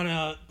guys want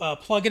to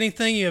plug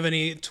anything? You have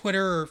any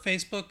Twitter or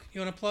Facebook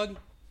you want to plug?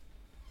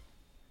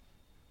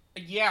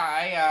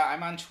 Yeah,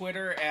 I'm on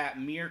Twitter at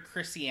Mere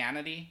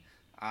Christianity.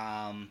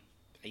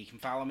 You can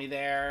follow me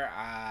there.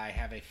 I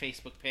have a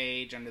Facebook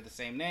page under the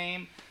same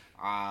name.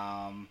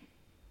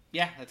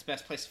 Yeah, that's the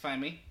best place to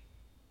find me.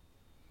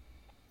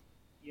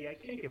 Yeah, I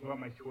can't give up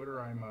my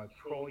Twitter. I'm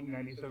trolling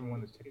 97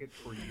 won the ticket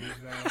for years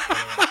now.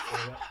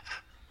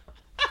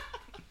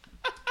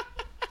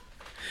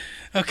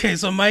 Okay,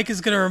 so Mike is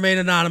going to remain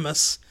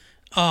anonymous.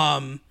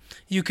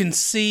 You can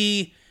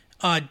see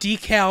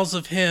decals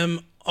of him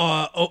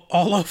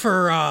all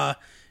over,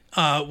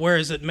 where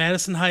is it,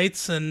 Madison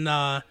Heights and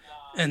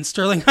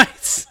Sterling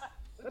Heights.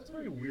 That's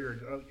very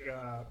weird.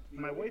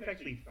 My wife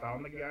actually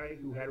found the guy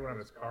who had one on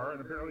his car, and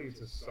apparently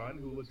it's his son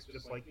who looks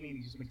just like me, and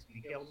he just makes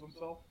decals of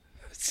himself.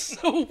 It's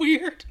so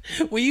weird.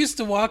 We used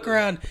to walk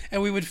around,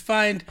 and we would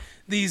find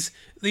these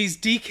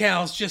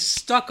decals just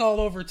stuck all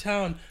over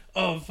town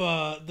of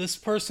this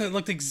person that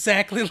looked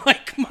exactly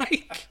like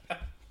Mike.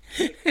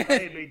 If I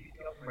had made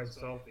decals for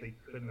myself, they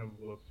couldn't have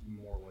looked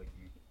more like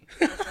me.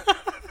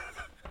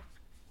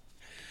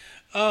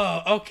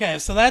 Oh, okay.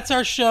 So that's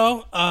our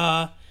show.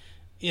 Our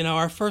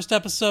first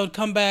episode.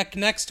 Come back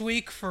next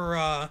week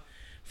for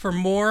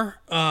more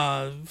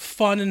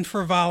fun and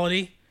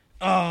frivolity.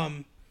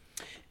 That's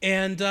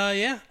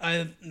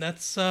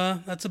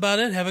about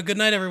it. Have a good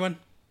night, everyone.